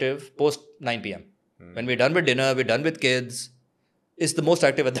most active post 9 p.m. When we're done with dinner, we're done with kids, it's the most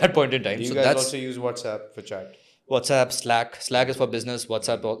active at that point in time. Do you guys also use WhatsApp for chat? WhatsApp, Slack. Slack is for business.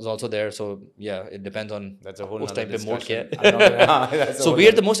 WhatsApp is also there. So yeah, it depends on that's a whole other discussion. So we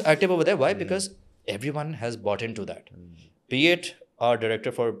are the most active over there. Why? Because everyone has bought into that. Be it our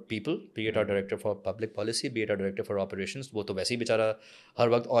director for people, be it our director for public policy, be it our director for operations. वो तो वैसे ही बेचारा हर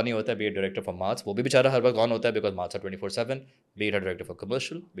वक्त on ही होता है. Be it director for marts, वो भी बेचारा हर वक्त on होता है because marts are 24/7. Be it our director for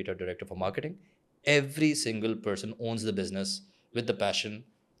commercial, be it our director for marketing. Every single person owns the business with the passion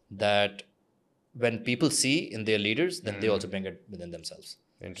that when people see in their leaders, then they also bring it within themselves.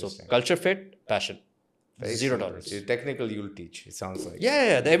 Interesting. So culture fit, passion. Very zero simple. tolerance. Technical you'll teach, it sounds like.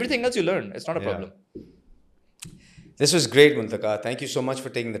 Yeah. Everything else you learn. It's not a problem. This was great, Muntaqa. Thank you so much for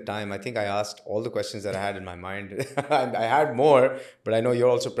taking the time. I think I asked all the questions that I had in my mind. I had more, but I know you're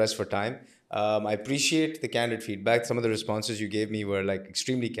also pressed for time. I appreciate the candid feedback. Some of the responses you gave me were like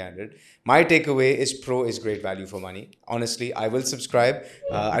extremely candid. My takeaway is Pro is great value for money. Honestly, I will subscribe.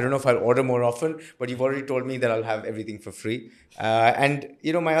 I don't know if I'll order more often, but you've already told me that I'll have everything for free. And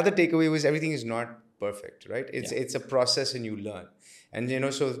you know, my other takeaway was everything is not perfect, right? It's a process and you learn. And you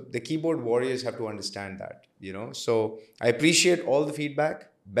know, so the keyboard warriors have to understand that, you know. So I appreciate all the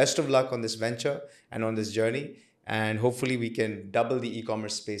feedback. Best of luck on this venture and on this journey, and hopefully we can double the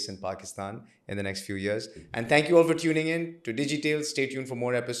e-commerce space in Pakistan in the next few years. And thank you all for tuning in to Digitales. Stay tuned for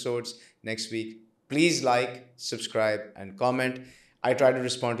more episodes next week. Please like, subscribe, and comment. I try to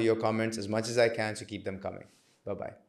respond to your comments as much as I can, so keep them coming. Bye bye.